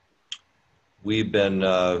 We've been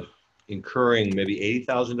incurring maybe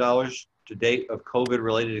 $80,000 to date of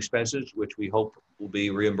COVID-related expenses, which we hope will be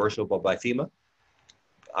reimbursable by FEMA.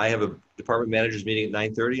 I have a department managers meeting at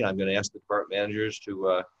 9:30. I'm going to ask the department managers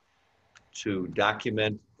to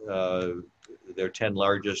document their 10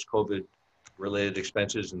 largest COVID-related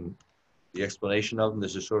expenses and the explanation of them.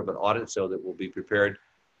 This is sort of an audit, so that we'll be prepared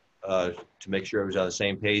to make sure everyone's on the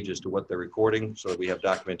same page as to what they're recording, so that we have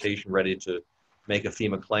documentation ready to make a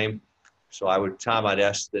FEMA claim. So Tom, I'd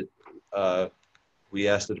ask that we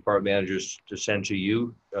ask the department managers to send to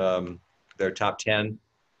you their top 10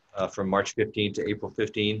 from March 15 to April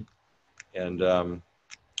 15. And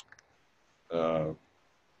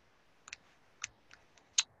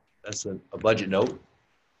that's a budget note.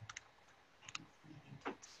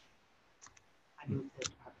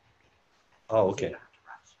 Oh, okay.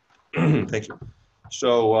 Thank you.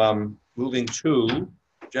 So moving to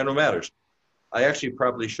general matters. I actually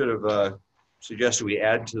probably should have suggested we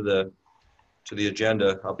add to the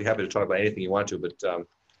agenda. I'll be happy to talk about anything you want to, but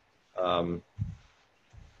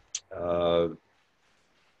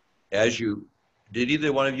did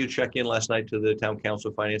either one of you check in last night to the Town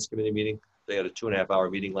Council Finance Committee meeting? They had a 2.5-hour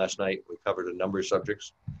meeting last night. We covered a number of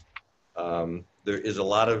subjects. There is a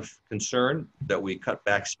lot of concern that we cut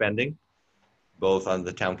back spending, both on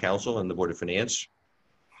the Town Council and the Board of Finance.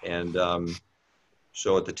 And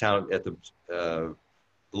so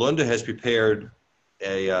Belinda has prepared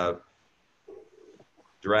a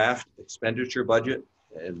draft expenditure budget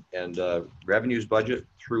and revenues budget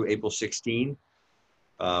through April 16.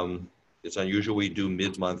 It's unusual we do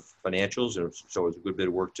mid-month financials, and so it's a good bit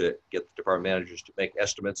of work to get the department managers to make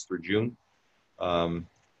estimates through June,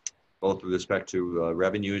 both with respect to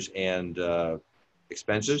revenues and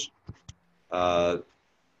expenses.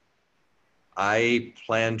 I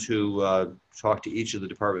plan to talk to each of the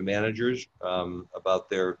department managers about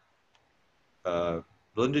their.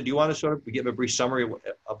 Belinda, do you want to sort of give a brief summary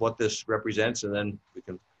of what this represents, and then we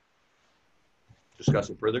can discuss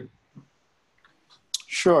it further?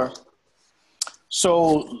 Sure.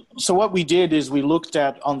 So what we did is we looked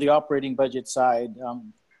at, on the operating budget side,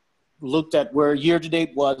 looked at where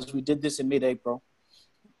year-to-date was. We did this in mid-April.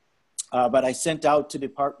 But I sent out to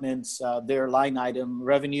departments their line item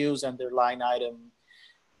revenues and their line item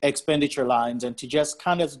expenditure lines, and to just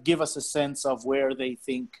kind of give us a sense of where they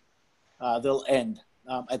think they'll end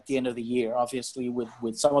at the end of the year. Obviously,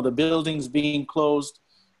 with some of the buildings being closed,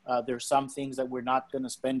 there's some things that we're not going to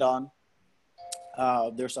spend on.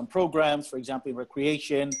 There's some programs, for example, in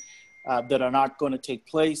recreation, that are not going to take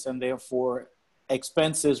place, and therefore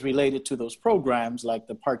expenses related to those programs, like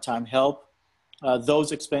the part-time help,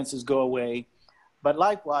 those expenses go away. But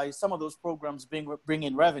likewise, some of those programs bring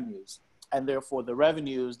in revenues, and therefore the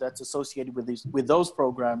revenues that's associated with those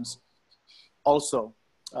programs also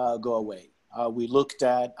go away. We looked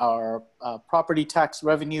at our property tax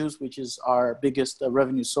revenues, which is our biggest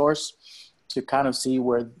revenue source, to kind of see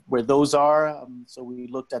where those are. So we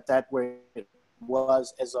looked at that where it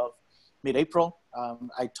was as of mid-April.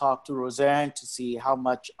 I talked to Roseanne to see how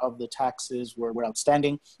much of the taxes were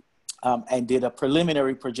outstanding, and did a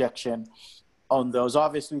preliminary projection on those.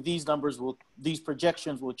 Obviously, these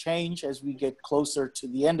projections will change as we get closer to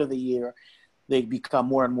the end of the year. They become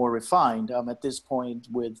more and more refined. At this point,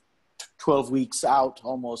 with 12 weeks out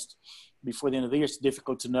almost before the end of the year, it's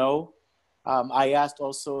difficult to know. I asked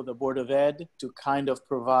also the Board of Ed to kind of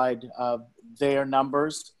provide their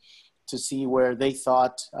numbers to see where they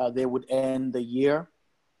thought they would end the year,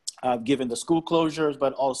 given the school closures,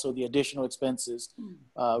 but also the additional expenses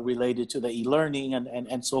related to the e-learning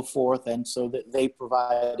and so forth. And so that they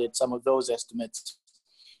provided some of those estimates.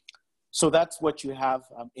 So that's what you have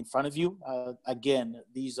in front of you. Again,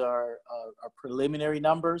 these are preliminary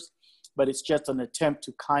numbers, but it's just an attempt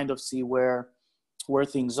to kind of see where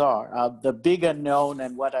things are. The big unknown,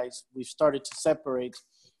 and what we've started to separate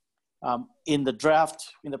in the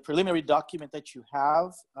draft, in the preliminary document that you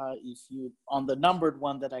have, on the numbered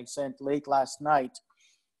one that I sent late last night,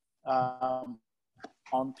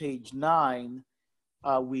 on page 9,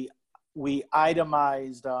 we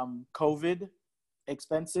itemized COVID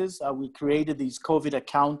expenses. We created these COVID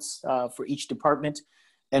accounts for each department,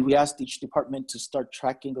 and we asked each department to start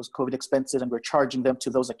tracking those COVID expenses, and we're charging them to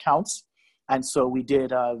those accounts. And so we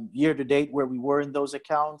did year to date where we were in those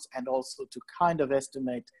accounts, and also to kind of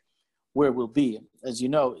estimate where we'll be. As you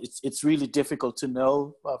know, it's really difficult to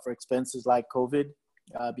know for expenses like COVID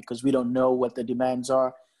because we don't know what the demands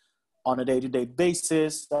are on a day-to-day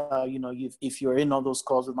basis. If you're in on those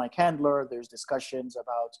calls with Mike Handler, there's discussions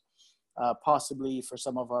about possibly for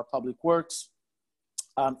some of our public works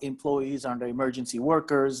employees under emergency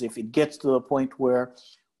workers, if it gets to the point where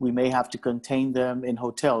we may have to contain them in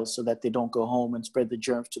hotels so that they don't go home and spread the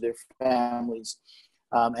germs to their families,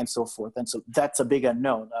 and so forth. And so that's a big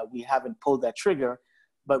unknown. We haven't pulled that trigger,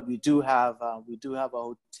 but we do have a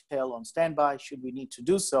hotel on standby should we need to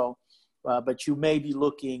do so. But you may be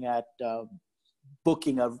looking at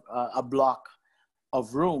booking a block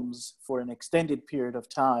of rooms for an extended period of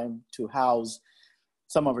time to house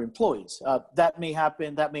some of our employees. That may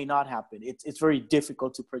happen, that may not happen. It's very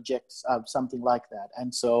difficult to project something like that.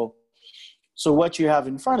 And so what you have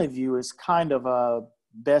in front of you is kind of a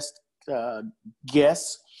best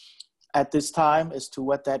guess at this time as to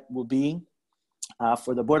what that will be.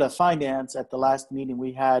 For the Board of Finance, at the last meeting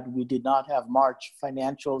we had, we did not have March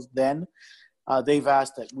financials then. They've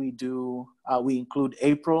asked that we include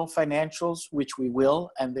April financials, which we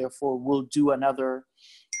will, and therefore we'll do another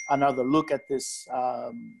look at this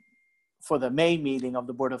for the May meeting of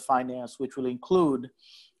the Board of Finance, which will include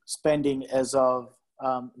spending as of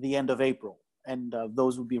the end of April. And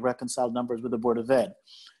those will be reconciled numbers with the Board of Ed.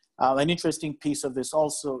 An interesting piece of this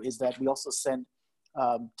also is that we also send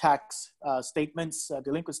tax statements,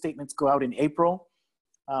 delinquent statements go out in April,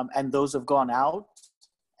 and those have gone out.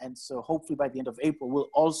 And so hopefully by the end of April, we'll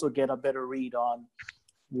also get a better read on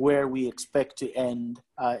where we expect to end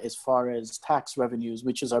as far as tax revenues,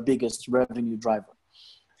 which is our biggest revenue driver.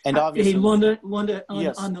 And obviously— Hey, Londa,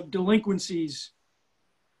 yes. On the delinquencies,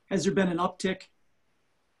 has there been an uptick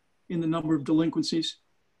in the number of delinquencies?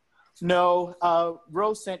 No,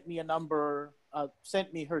 Rose sent me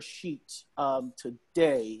sent me her sheet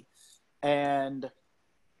today. And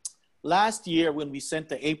last year when we sent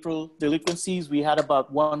the April delinquencies, we had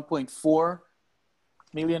about $1.4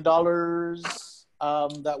 million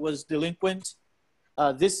that was delinquent.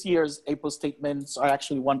 This year's April statements are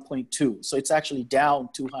actually 1.2. So it's actually down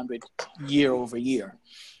 200 year over year.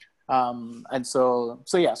 And so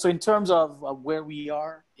in terms of where we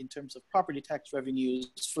are, in terms of property tax revenues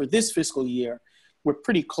for this fiscal year, we're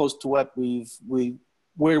pretty close to what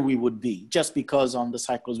where we would be, just because on the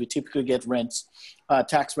cycles, we typically get rents,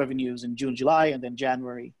 tax revenues in June, July, and then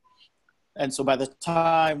January. And so by the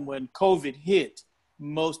time when COVID hit,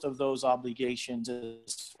 most of those obligations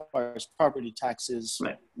as far as property taxes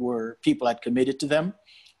were, people had committed to them.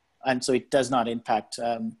 And so it does not impact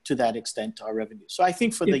to that extent our revenue. So I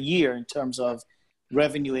think for the year, in terms of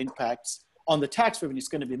revenue impacts on the tax revenue, it's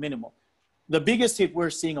going to be minimal. The biggest hit we're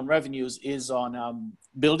seeing on revenues is on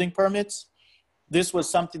building permits. This was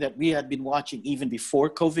something that we had been watching even before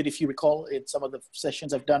COVID, if you recall, in some of the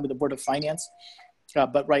sessions I've done with the Board of Finance.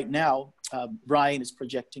 But right now, Brian is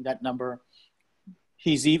projecting that number.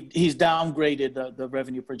 He's downgraded the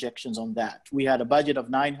revenue projections on that. We had a budget of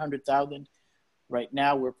 900,000. Right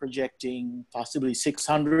now, we're projecting possibly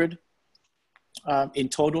 600 in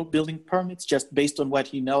total building permits, just based on what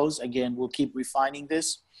he knows. Again, we'll keep refining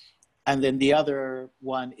this. And then the other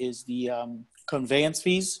one is the conveyance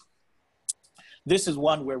fees. This is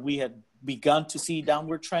one where we had begun to see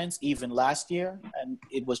downward trends even last year, and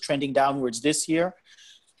it was trending downwards this year.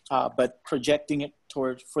 But projecting it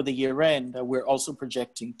for the year end, we're also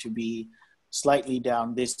projecting to be slightly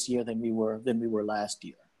down this year than we were last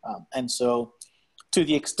year. And so, to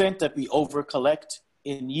the extent that we over-collect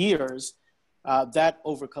in years, that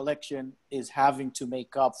over-collection is having to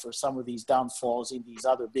make up for some of these downfalls in these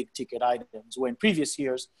other big-ticket items. Where in previous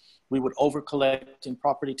years, we would over-collect in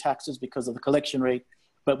property taxes because of the collection rate,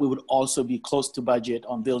 but we would also be close to budget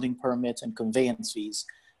on building permits and conveyance fees.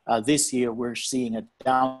 This year, we're seeing a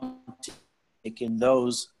downtick in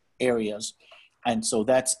those areas. And so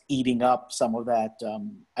that's eating up some of that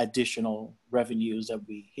additional revenues that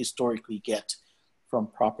we historically get from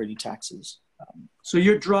property taxes. So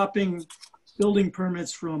you're dropping building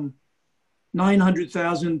permits from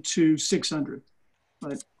 900,000 to 600,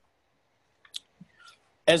 right?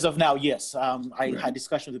 As of now, yes. I had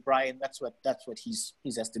discussion with Brian. That's what he's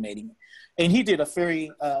estimating, and he did a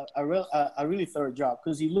really thorough job,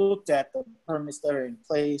 because he looked at the permits that are in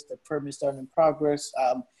place, the permits that are in progress.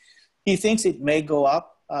 He thinks it may go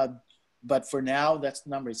up, but for now, that's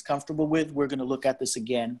the number he's comfortable with. We're going to look at this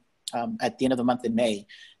again at the end of the month in May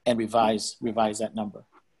and revise that number.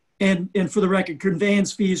 And for the record,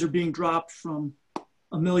 conveyance fees are being dropped from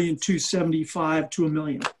 $1,275,000 to $1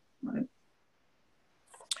 million, right?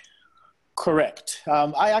 Correct.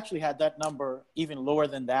 I actually had that number even lower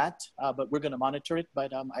than that, but we're going to monitor it.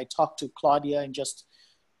 But I talked to Claudia and just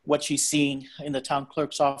what she's seeing in the town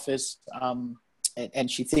clerk's office, and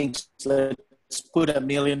she thinks let's put $1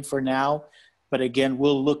 million for now. But again,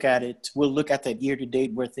 we'll look at it. We'll look at that year to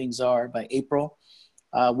date where things are by April,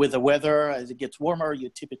 With the weather, as it gets warmer, you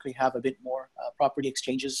typically have a bit more property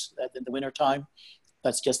exchanges in the wintertime.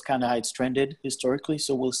 That's just kind of how it's trended historically.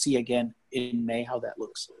 So we'll see again in May how that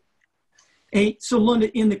looks. Hey, so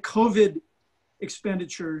Linda, in the COVID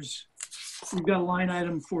expenditures, we've got a line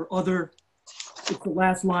item for other, it's the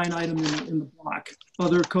last line item in the block,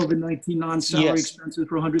 other COVID-19 non-salary Yes. expenses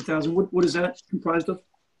for 100,000. What is that comprised of?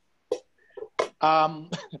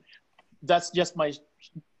 That's just my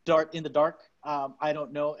dart in the dark. I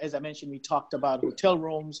don't know. As I mentioned, we talked about hotel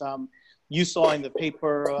rooms. You saw in the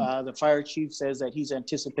paper, the fire chief says that he's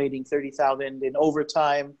anticipating 30,000 in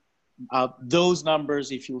overtime. Those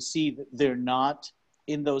numbers, if you'll see, they're not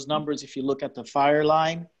in those numbers. If you look at the fire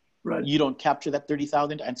line, Right. you don't capture that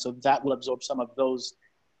 30,000. And so that will absorb some of those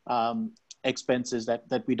expenses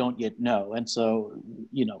that we don't yet know. And so,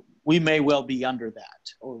 you know, we may well be under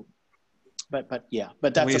that. But yeah,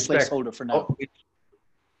 but that's a placeholder for now.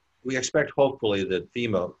 We expect hopefully that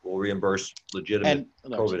FEMA will reimburse legitimate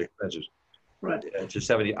COVID expenses. Right. To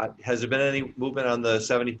 70. Has there been any movement on the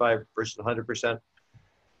 75 versus 100%?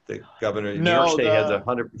 The governor in New York State has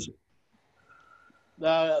 100%.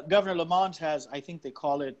 Governor Lamont has, I think they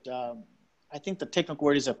call it, I think the technical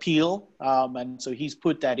word is appeal. And so he's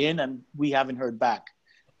put that in and we haven't heard back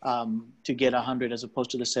to get 100 as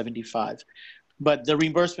opposed to the 75. But the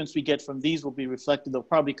reimbursements we get from these will be reflected. They'll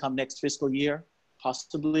probably come next fiscal year,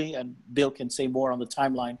 possibly. And Bill can say more on the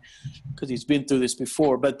timeline because he's been through this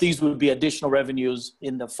before. But these would be additional revenues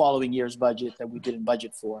in the following year's budget that we didn't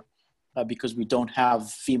budget for because we don't have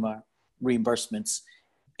FEMA reimbursements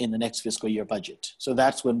in the next fiscal year budget. So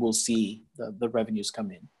that's when we'll see the revenues come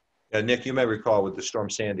in. Yeah, Nick, you may recall with the Storm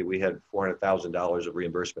Sandy, we had $400,000 of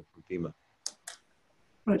reimbursement from FEMA.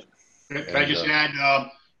 Right. Can I just add,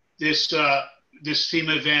 this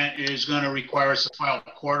FEMA event is going to require us to file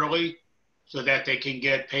quarterly so that they can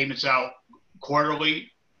get payments out quarterly.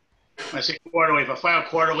 When I say quarterly, if I file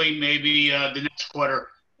quarterly, maybe the next quarter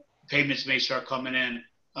payments may start coming in.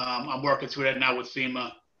 I'm working through that now with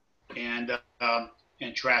FEMA and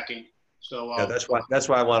tracking. So yeah, that's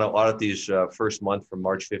why I want to audit these first month from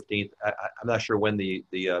March 15th. I'm not sure when the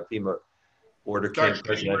FEMA order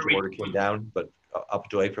presidential order came down, but up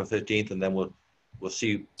to April 15th, and then we'll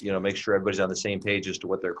see, you know, make sure everybody's on the same page as to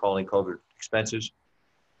what they're calling COVID expenses.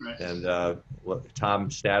 Right. And Tom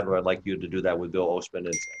Stadler, I'd like you to do that with Bill Ostman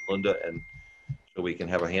and Linda, and so we can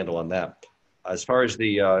have a handle on that. As far as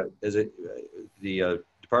the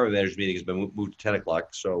department managers meeting has been moved to 10 o'clock.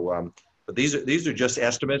 So, but these are just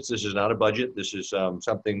estimates. This is not a budget. This is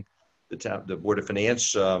something the Board of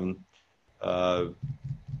Finance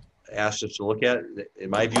asked us to look at. In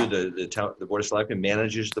my view, the Board of Selectmen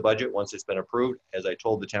manages the budget once it's been approved. As I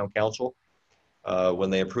told the town council, when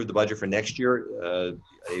they approve the budget for next year,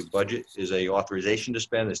 a budget is a authorization to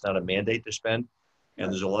spend. It's not a mandate to spend. And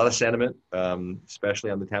there's a lot of sentiment,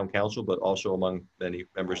 especially on the town council, but also among many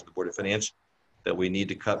members of the Board of Finance, that we need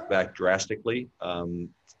to cut back drastically.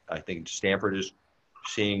 I think Stanford is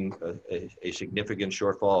seeing a significant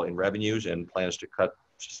shortfall in revenues and plans to cut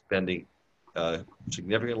spending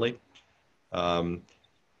significantly. So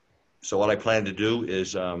what I plan to do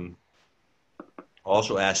is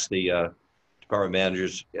also ask the department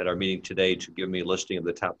managers at our meeting today to give me a listing of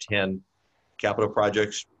the top 10 capital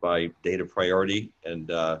projects by date of priority, and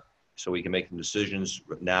so we can make the decisions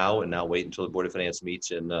now and not wait until the Board of Finance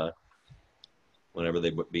meets in whenever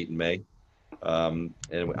they meet in May. And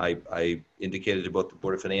I indicated to both the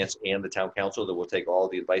Board of Finance and the town council that we'll take all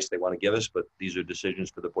the advice they want to give us, but these are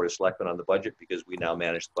decisions for the Board of Selectmen on the budget because we now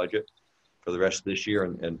manage the budget for the rest of this year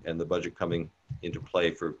and the budget coming into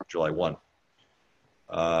play for July 1.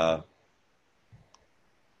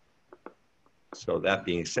 So that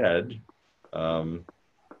being said, do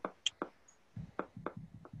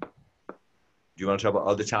you want to talk about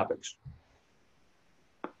other topics?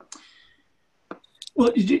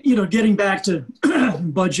 Well, you know, getting back to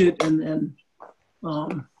budget and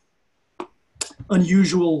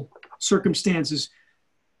unusual circumstances,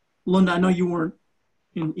 Linda, I know you weren't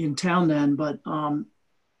in town then, but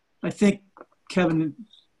I think Kevin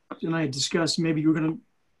and I had discussed maybe you were going to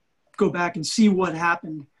go back and see what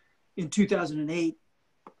happened in 2008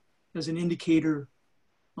 as an indicator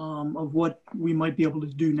of what we might be able to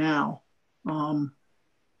do now.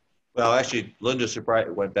 Well, actually, Linda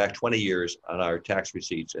went back 20 years on our tax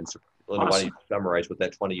receipts. And Linda, why don't you summarize what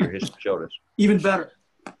that 20-year history showed us? Even better.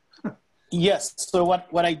 Yes. So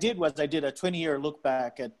what I did was I did a 20-year look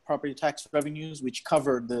back at property tax revenues, which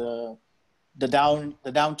covered the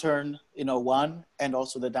downturn in 2001 and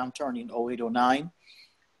also the downturn in 2008, 2009.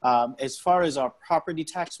 As far as our property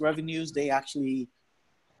tax revenues, they actually,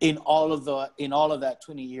 in all of that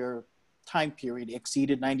 20-year time period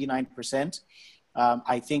exceeded 99%.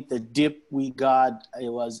 I think the dip we got, I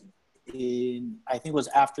think it was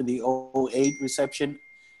after the '08 reception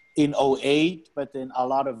in '08, but then a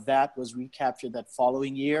lot of that was recaptured that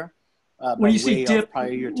following year When by you say way dip, of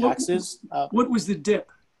prior year taxes. what was the dip?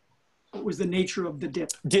 What was the nature of the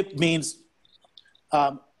dip? Dip means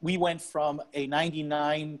we went from a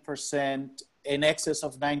 99%, in excess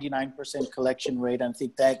of 99% collection rate. And I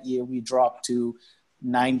think that year we dropped to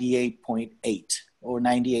 98.8 or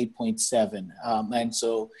 98.7. And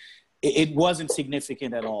so it wasn't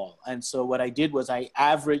significant at all. And so what I did was I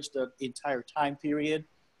averaged the entire time period.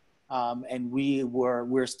 And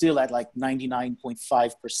we're still at like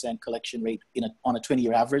 99.5% collection rate on a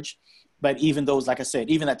 20-year average. But even those, like I said,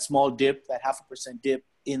 even that small dip, that 0.5% dip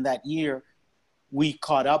in that year, we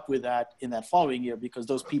caught up with that in that following year because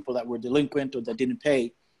those people that were delinquent or that didn't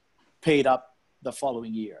pay, paid up the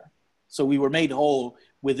following year. So we were made whole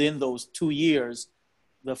within those 2 years.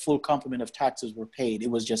 The full complement of taxes were paid.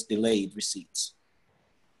 It was just delayed receipts.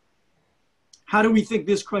 How do we think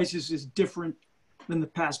this crisis is different than the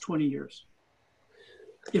past 20 years?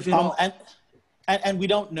 If at all. And we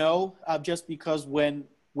don't know just because when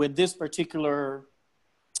this particular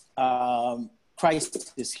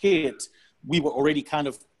crisis hit, we were already kind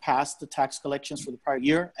of past the tax collections for the prior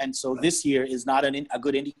year. And so this year is not a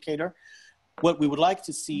good indicator. What we would like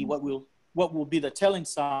to see, what will be the telling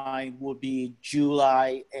sign will be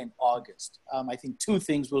July and August. I think two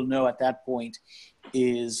things we'll know at that point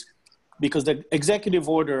is because the executive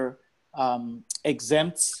order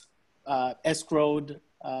exempts escrowed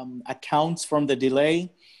accounts from the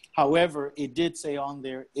delay. However, it did say on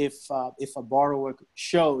there if a borrower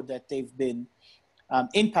showed that they've been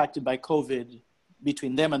impacted by COVID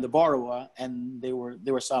between them and the borrower, and there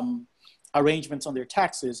were some arrangements on their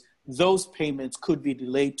taxes, those payments could be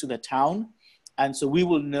delayed to the town. And so we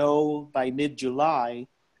will know by mid-July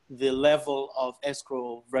the level of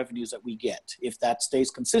escrow revenues that we get, if that stays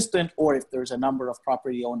consistent or if there's a number of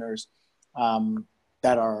property owners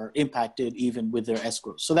that are impacted even with their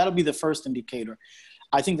escrows. So that'll be the first indicator.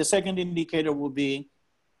 I think the second indicator will be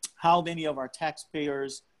how many of our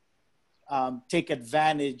taxpayers take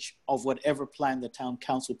advantage of whatever plan the town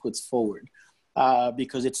council puts forward,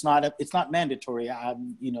 because it's not mandatory.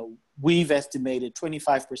 We've estimated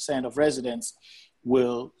 25% of residents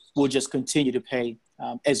will just continue to pay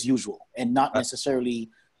as usual and not necessarily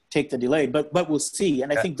take the delay, but we'll see.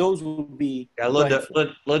 And I think those will be. Yeah,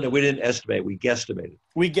 Linda, we didn't estimate. We guesstimated.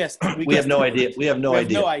 We guessed. We have no idea. We have no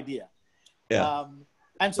idea. Yeah.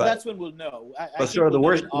 And so that's when we'll know. But sort of the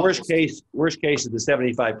worst case is the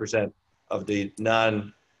 75% of the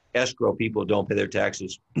non-escrow people don't pay their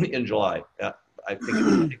taxes in July. I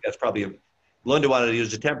think that's probably Linda wanted to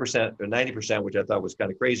use the 10% or 90%, which I thought was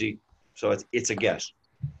kind of crazy. So it's a guess.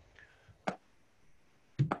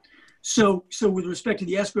 So with respect to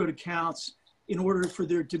the escrowed accounts, in order for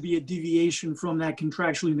there to be a deviation from that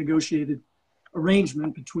contractually negotiated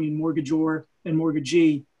arrangement between mortgagor and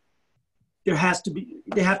mortgagee, they have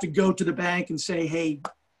to go to the bank and say, hey,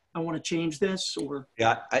 I want to change this, or?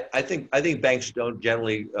 Yeah, I think banks don't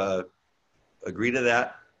generally agree to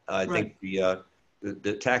that. I think the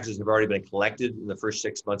taxes have already been collected in the first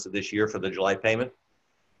 6 months of this year for the July payment.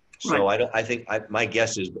 So my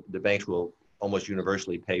guess is the banks will almost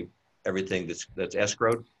universally pay everything that's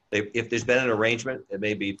escrowed. If there's been an arrangement, it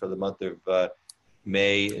may be for the month of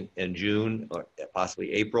May and June, or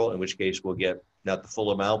possibly April, in which case we'll get not the full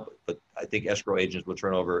amount, but I think escrow agents will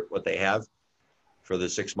turn over what they have for the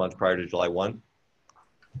 6 months prior to July 1.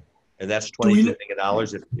 And that's $22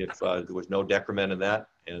 million if there was no decrement in that.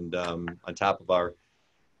 And on top of our,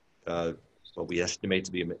 what we estimate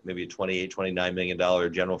to be maybe a $28-29 million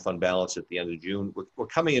general fund balance at the end of June. We're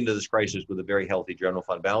coming into this crisis with a very healthy general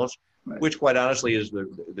fund balance, which quite honestly is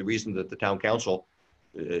the reason that the town council,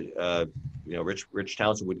 Rich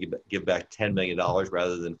Townsend would give back $10 million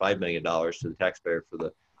rather than $5 million to the taxpayer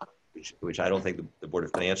for which I don't think the Board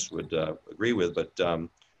of Finance would agree with, but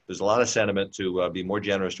there's a lot of sentiment to be more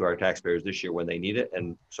generous to our taxpayers this year when they need it.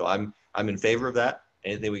 And so I'm in favor of that.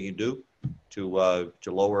 Anything we can do to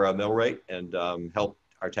lower our mill rate and help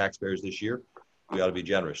our taxpayers this year, we ought to be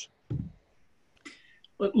generous.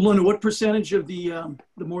 Linda, what percentage of the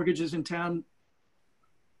mortgages in town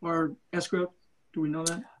are escrowed? Do we know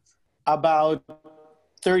that? About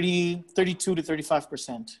 32 to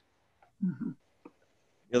 35%. Mm-hmm.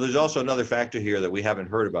 There's also another factor here that we haven't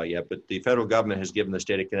heard about yet, but the federal government has given the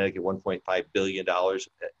state of Connecticut $1.5 billion as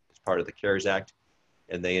part of the CARES Act,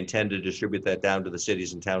 and they intend to distribute that down to the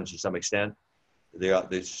cities and towns to some extent.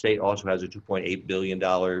 The state also has a $2.8 billion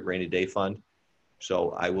rainy day fund.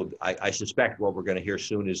 So I suspect what we're going to hear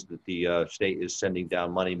soon is that the state is sending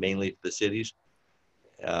down money mainly to the cities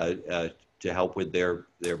to help with their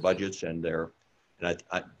budgets and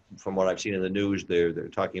from what I've seen in the news, they're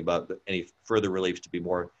talking about any further reliefs to be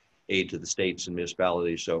more aid to the states and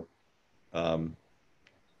municipalities. So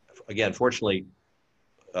again, fortunately,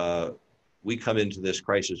 we come into this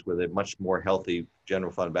crisis with a much more healthy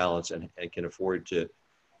general fund balance and can afford to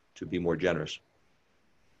be more generous.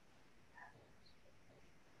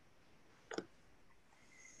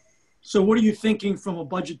 So what are you thinking from a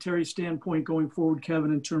budgetary standpoint going forward,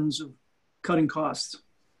 Kevin, in terms of cutting costs?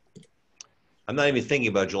 I'm not even thinking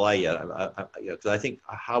about July yet, because I think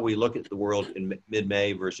how we look at the world in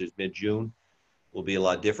mid-May versus mid-June will be a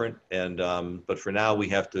lot different. And but for now, we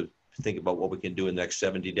have to think about what we can do in the next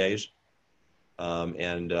 70 days.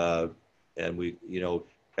 And we,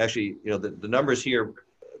 actually, the numbers here,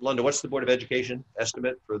 Linda, what's the Board of Education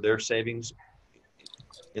estimate for their savings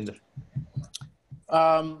in the?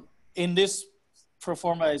 In this pro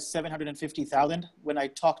forma is 750,000. When I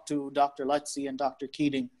talked to Dr. Lutzy and Dr.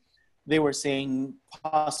 Keating, they were saying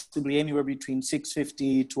possibly anywhere between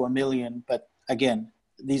 650 to $1 million. But again,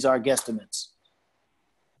 these are guesstimates.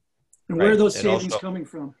 And where are those savings coming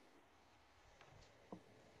from?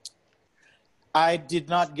 I did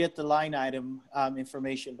not get the line item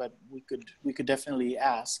information, but we could definitely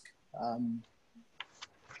ask.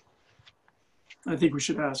 I think we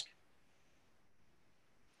should ask.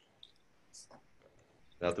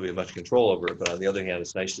 Not that we have much control over it, but on the other hand,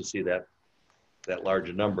 it's nice to see that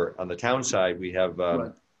larger number. On the town side, we have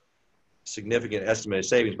Right. significant estimated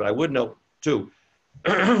savings, but I would note too,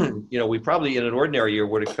 we probably in an ordinary year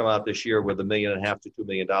would have come out this year with $1.5 million to $2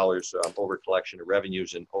 million over collection of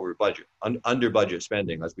revenues and over budget, under budget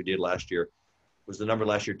spending, as we did last year. Was the number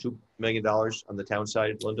last year $2 million on the town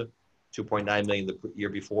side, Linda? 2.9 million the year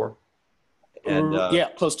before, and yeah,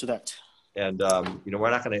 close to that. And we're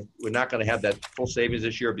not going to have that full savings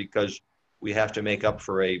this year because we have to make up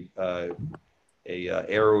for a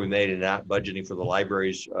error we made in not budgeting for the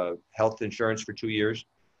library's health insurance for 2 years,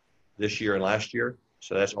 this year and last year.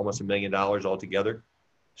 So that's almost $1 million altogether.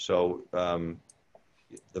 So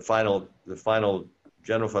the final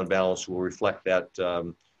general fund balance will reflect that,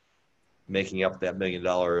 making up that $1 million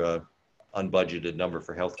unbudgeted number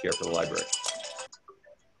for healthcare for the library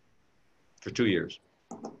for 2 years.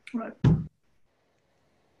 Right.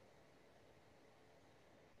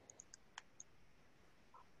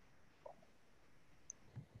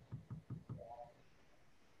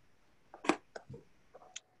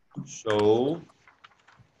 So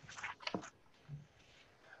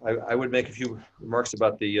I would make a few remarks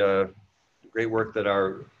about the great work that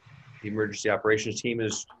our emergency operations team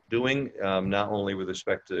is doing, not only with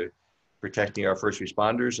respect to protecting our first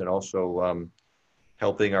responders and also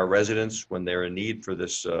helping our residents when they're in need for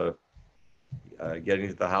this getting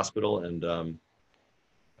to the hospital. And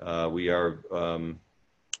we have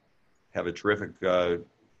a terrific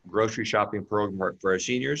grocery shopping program for our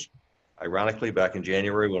seniors. Ironically, back in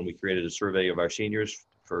January, when we created a survey of our seniors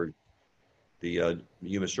for the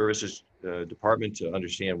Human Services Department to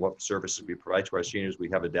understand what services we provide to our seniors,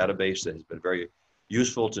 we have a database that has been very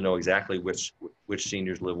useful to know exactly which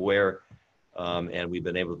seniors live where, and we've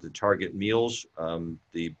been able to target meals.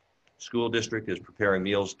 The school district is preparing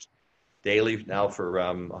meals daily now for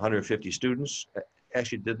 150 students.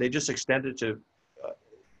 Actually, did they just extend it to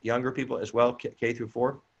younger people as well, K through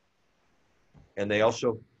 4? And they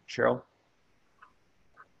also, Cheryl?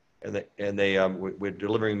 And we're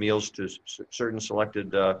delivering meals to certain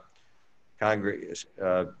selected congregations,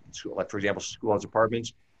 like for example, schoolhouse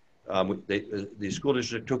apartments. The school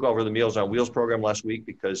district took over the Meals on Wheels program last week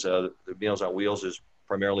because the Meals on Wheels is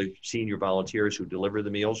primarily senior volunteers who deliver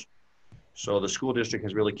the meals. So the school district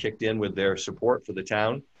has really kicked in with their support for the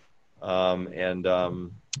town.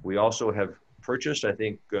 We also have purchased, I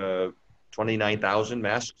think, 29,000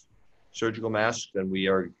 masks, surgical masks, and we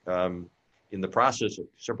are in the process.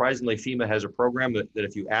 Surprisingly, FEMA has a program that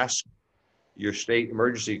if you ask your state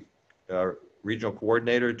emergency regional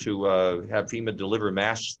coordinator to have FEMA deliver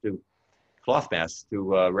masks, cloth masks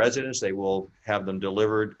to residents, they will have them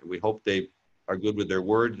delivered. We hope they are good with their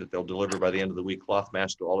word that they'll deliver by the end of the week cloth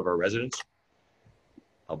masks to all of our residents.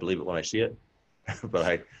 I'll believe it when I see it,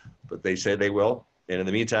 but they say they will. And in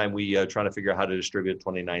the meantime, we trying to figure out how to distribute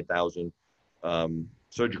 29,000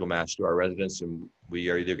 surgical masks to our residents, and we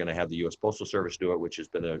are either going to have the U.S. Postal Service do it, which has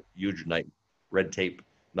been a huge red tape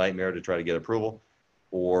nightmare to try to get approval,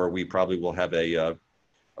 or we probably will have a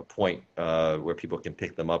point where people can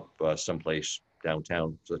pick them up someplace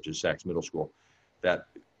downtown, such as Saks Middle School. That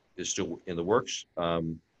is still in the works.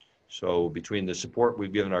 So between the support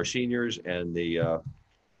we've given our seniors and the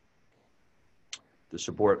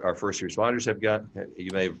support our first responders have got, you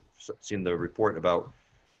may have seen the report about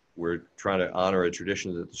we're trying to honor a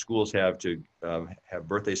tradition that the schools have to have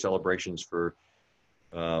birthday celebrations for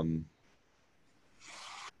 5th and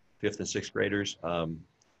 6th graders.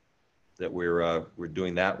 That we're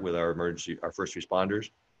doing that with our first responders,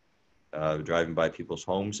 driving by people's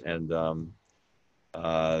homes, and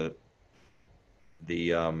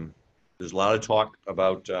there's a lot of talk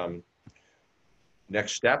about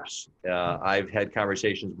next steps. I've had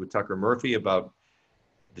conversations with Tucker Murphy about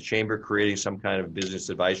the chamber creating some kind of business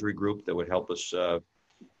advisory group that would help us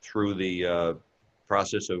through the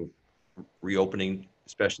process of reopening,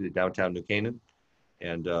 especially the downtown New Canaan.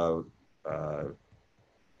 And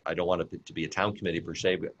I don't want it to be a town committee per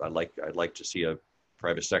se, but I'd like to see a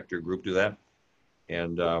private sector group do that.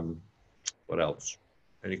 And what else?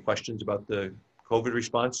 Any questions about the COVID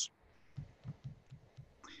response?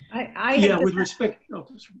 Yeah, with respect, oh,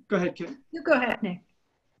 go ahead, Kim. You go ahead, Nick.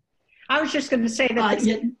 I was just going to say that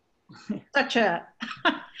Yeah. such a,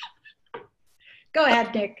 go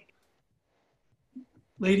ahead, Nick.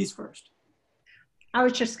 Ladies first. I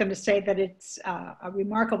was just going to say that it's a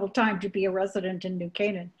remarkable time to be a resident in New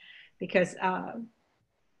Canaan, because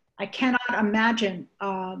I cannot imagine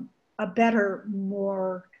a better,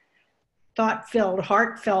 more thought-filled,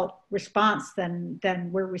 heartfelt response than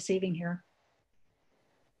we're receiving here.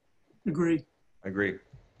 Agree. Agree.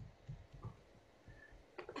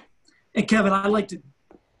 And Kevin, I'd like to,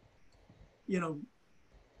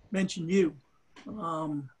 mention you.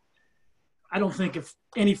 I don't think if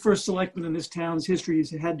any first selectman in this town's history has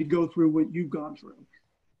had to go through what you've gone through.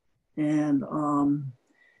 And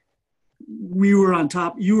you were on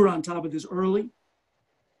top of this early.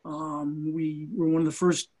 We were one of the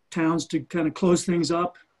first towns to kind of close things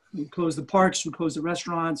up. We closed the parks, we closed the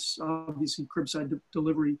restaurants, obviously curbside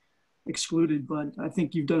delivery excluded, but I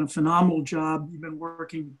think you've done a phenomenal job. You've been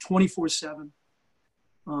working 24/7,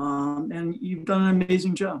 and you've done an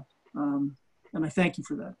amazing job. And I thank you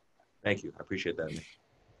for that. Thank you. I appreciate that, Nick.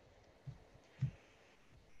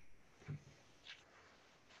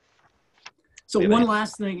 So one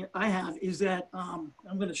last thing I have is that I'm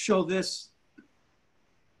going to show this.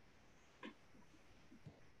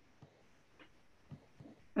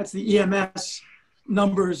 That's the EMS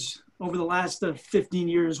numbers over the last 15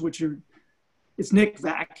 years, which are, it's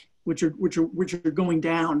NICVAC, which are going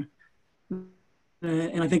down.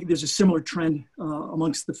 And I think there's a similar trend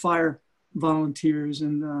amongst the fire volunteers.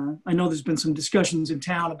 And I know there's been some discussions in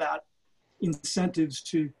town about incentives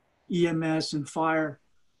to EMS and fire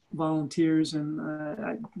volunteers. And,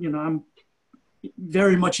 I'm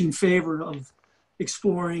very much in favor of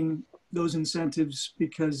exploring those incentives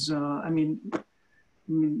because,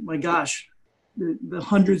 my gosh, the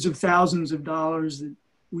hundreds of thousands of dollars that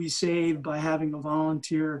we save by having a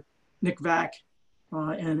volunteer NICVAC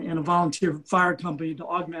and a volunteer fire company to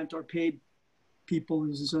augment our paid people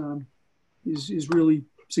is really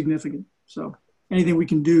significant. So anything we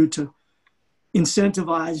can do to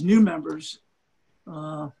incentivize new members,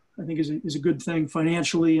 I think is a good thing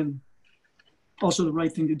financially and also the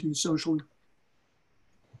right thing to do socially.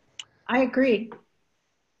 I agree.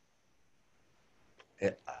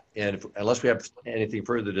 And unless we have anything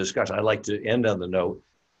further to discuss, I'd like to end on the note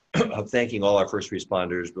of thanking all our first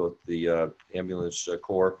responders, both the ambulance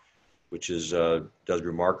corps, which does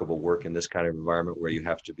remarkable work in this kind of environment where you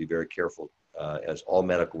have to be very careful, as all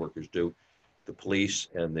medical workers do, the police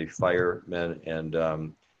and the firemen, and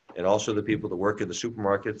also the people that work in the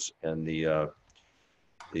supermarkets and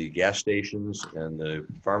the gas stations and the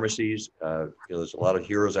pharmacies. There's a lot of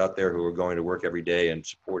heroes out there who are going to work every day and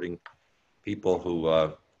supporting people who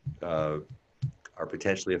are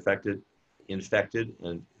potentially infected,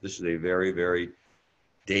 and this is a very, very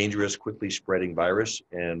dangerous, quickly spreading virus,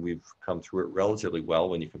 and we've come through it relatively well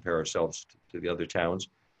when you compare ourselves to the other towns.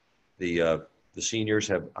 The seniors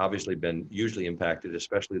have obviously been hugely impacted,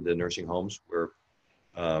 especially the nursing homes, where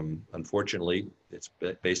unfortunately it's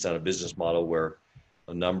based on a business model where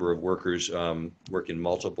a number of workers work in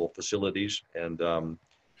multiple facilities and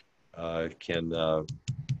can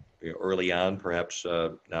early on perhaps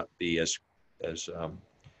not be as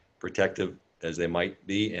protective as they might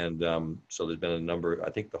be, and so there's been a number.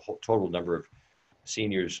 I think the whole total number of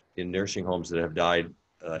seniors in nursing homes that have died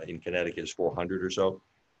in Connecticut is 400 or so,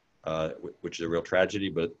 which is a real tragedy.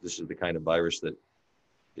 But this is the kind of virus that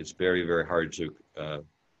it's very, very hard to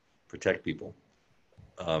protect people.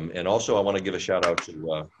 And also, I want to give a shout out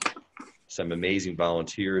to some amazing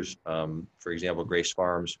volunteers. For example, Grace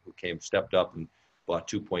Farms, who stepped up and bought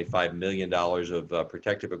 $2.5 million of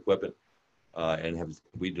protective equipment and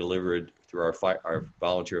we delivered through our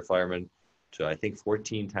volunteer firemen to, I think,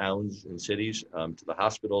 14 towns and cities, to the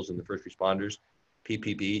hospitals and the first responders,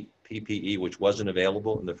 PPE, which wasn't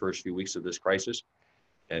available in the first few weeks of this crisis.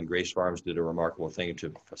 And Grace Farms did a remarkable thing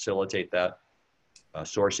to facilitate that,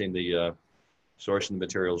 sourcing the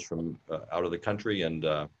materials from out of the country. And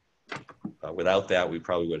without that, we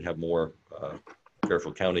probably would have more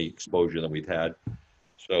Fairfield County exposure than we've had.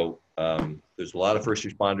 So there's a lot of first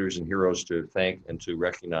responders and heroes to thank and to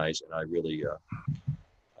recognize. And I really,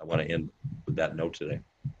 I want to end with that note today.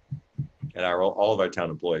 And all of our town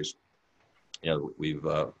employees, we've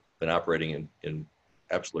been operating in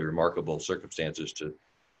absolutely remarkable circumstances to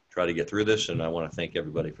try to get through this. And I want to thank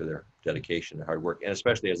everybody for their dedication and hard work. And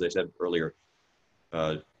especially, as I said earlier,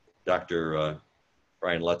 Dr.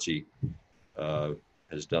 Brian Lutzy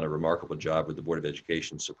has done a remarkable job with the Board of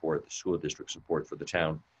Education support, the school district support for the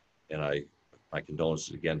town. And my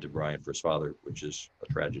condolences again to Brian for his father, which is a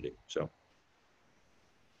tragedy. So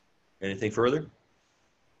anything further?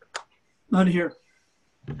 Not here.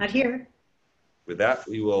 Not here. With that,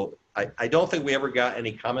 we will, I don't think we ever got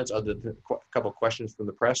any comments other than a couple of questions from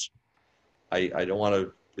the press. I don't want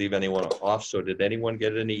to leave anyone off. So did anyone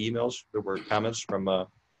get any emails that were comments from, I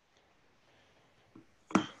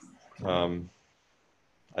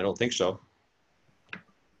don't think so.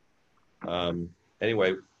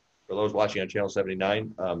 Anyway, for those watching on channel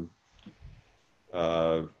 79,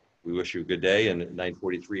 we wish you a good day. And at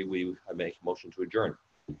 9:43, I make a motion to adjourn.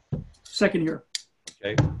 Second here.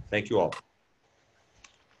 Okay, thank you all.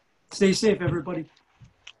 Stay safe, everybody.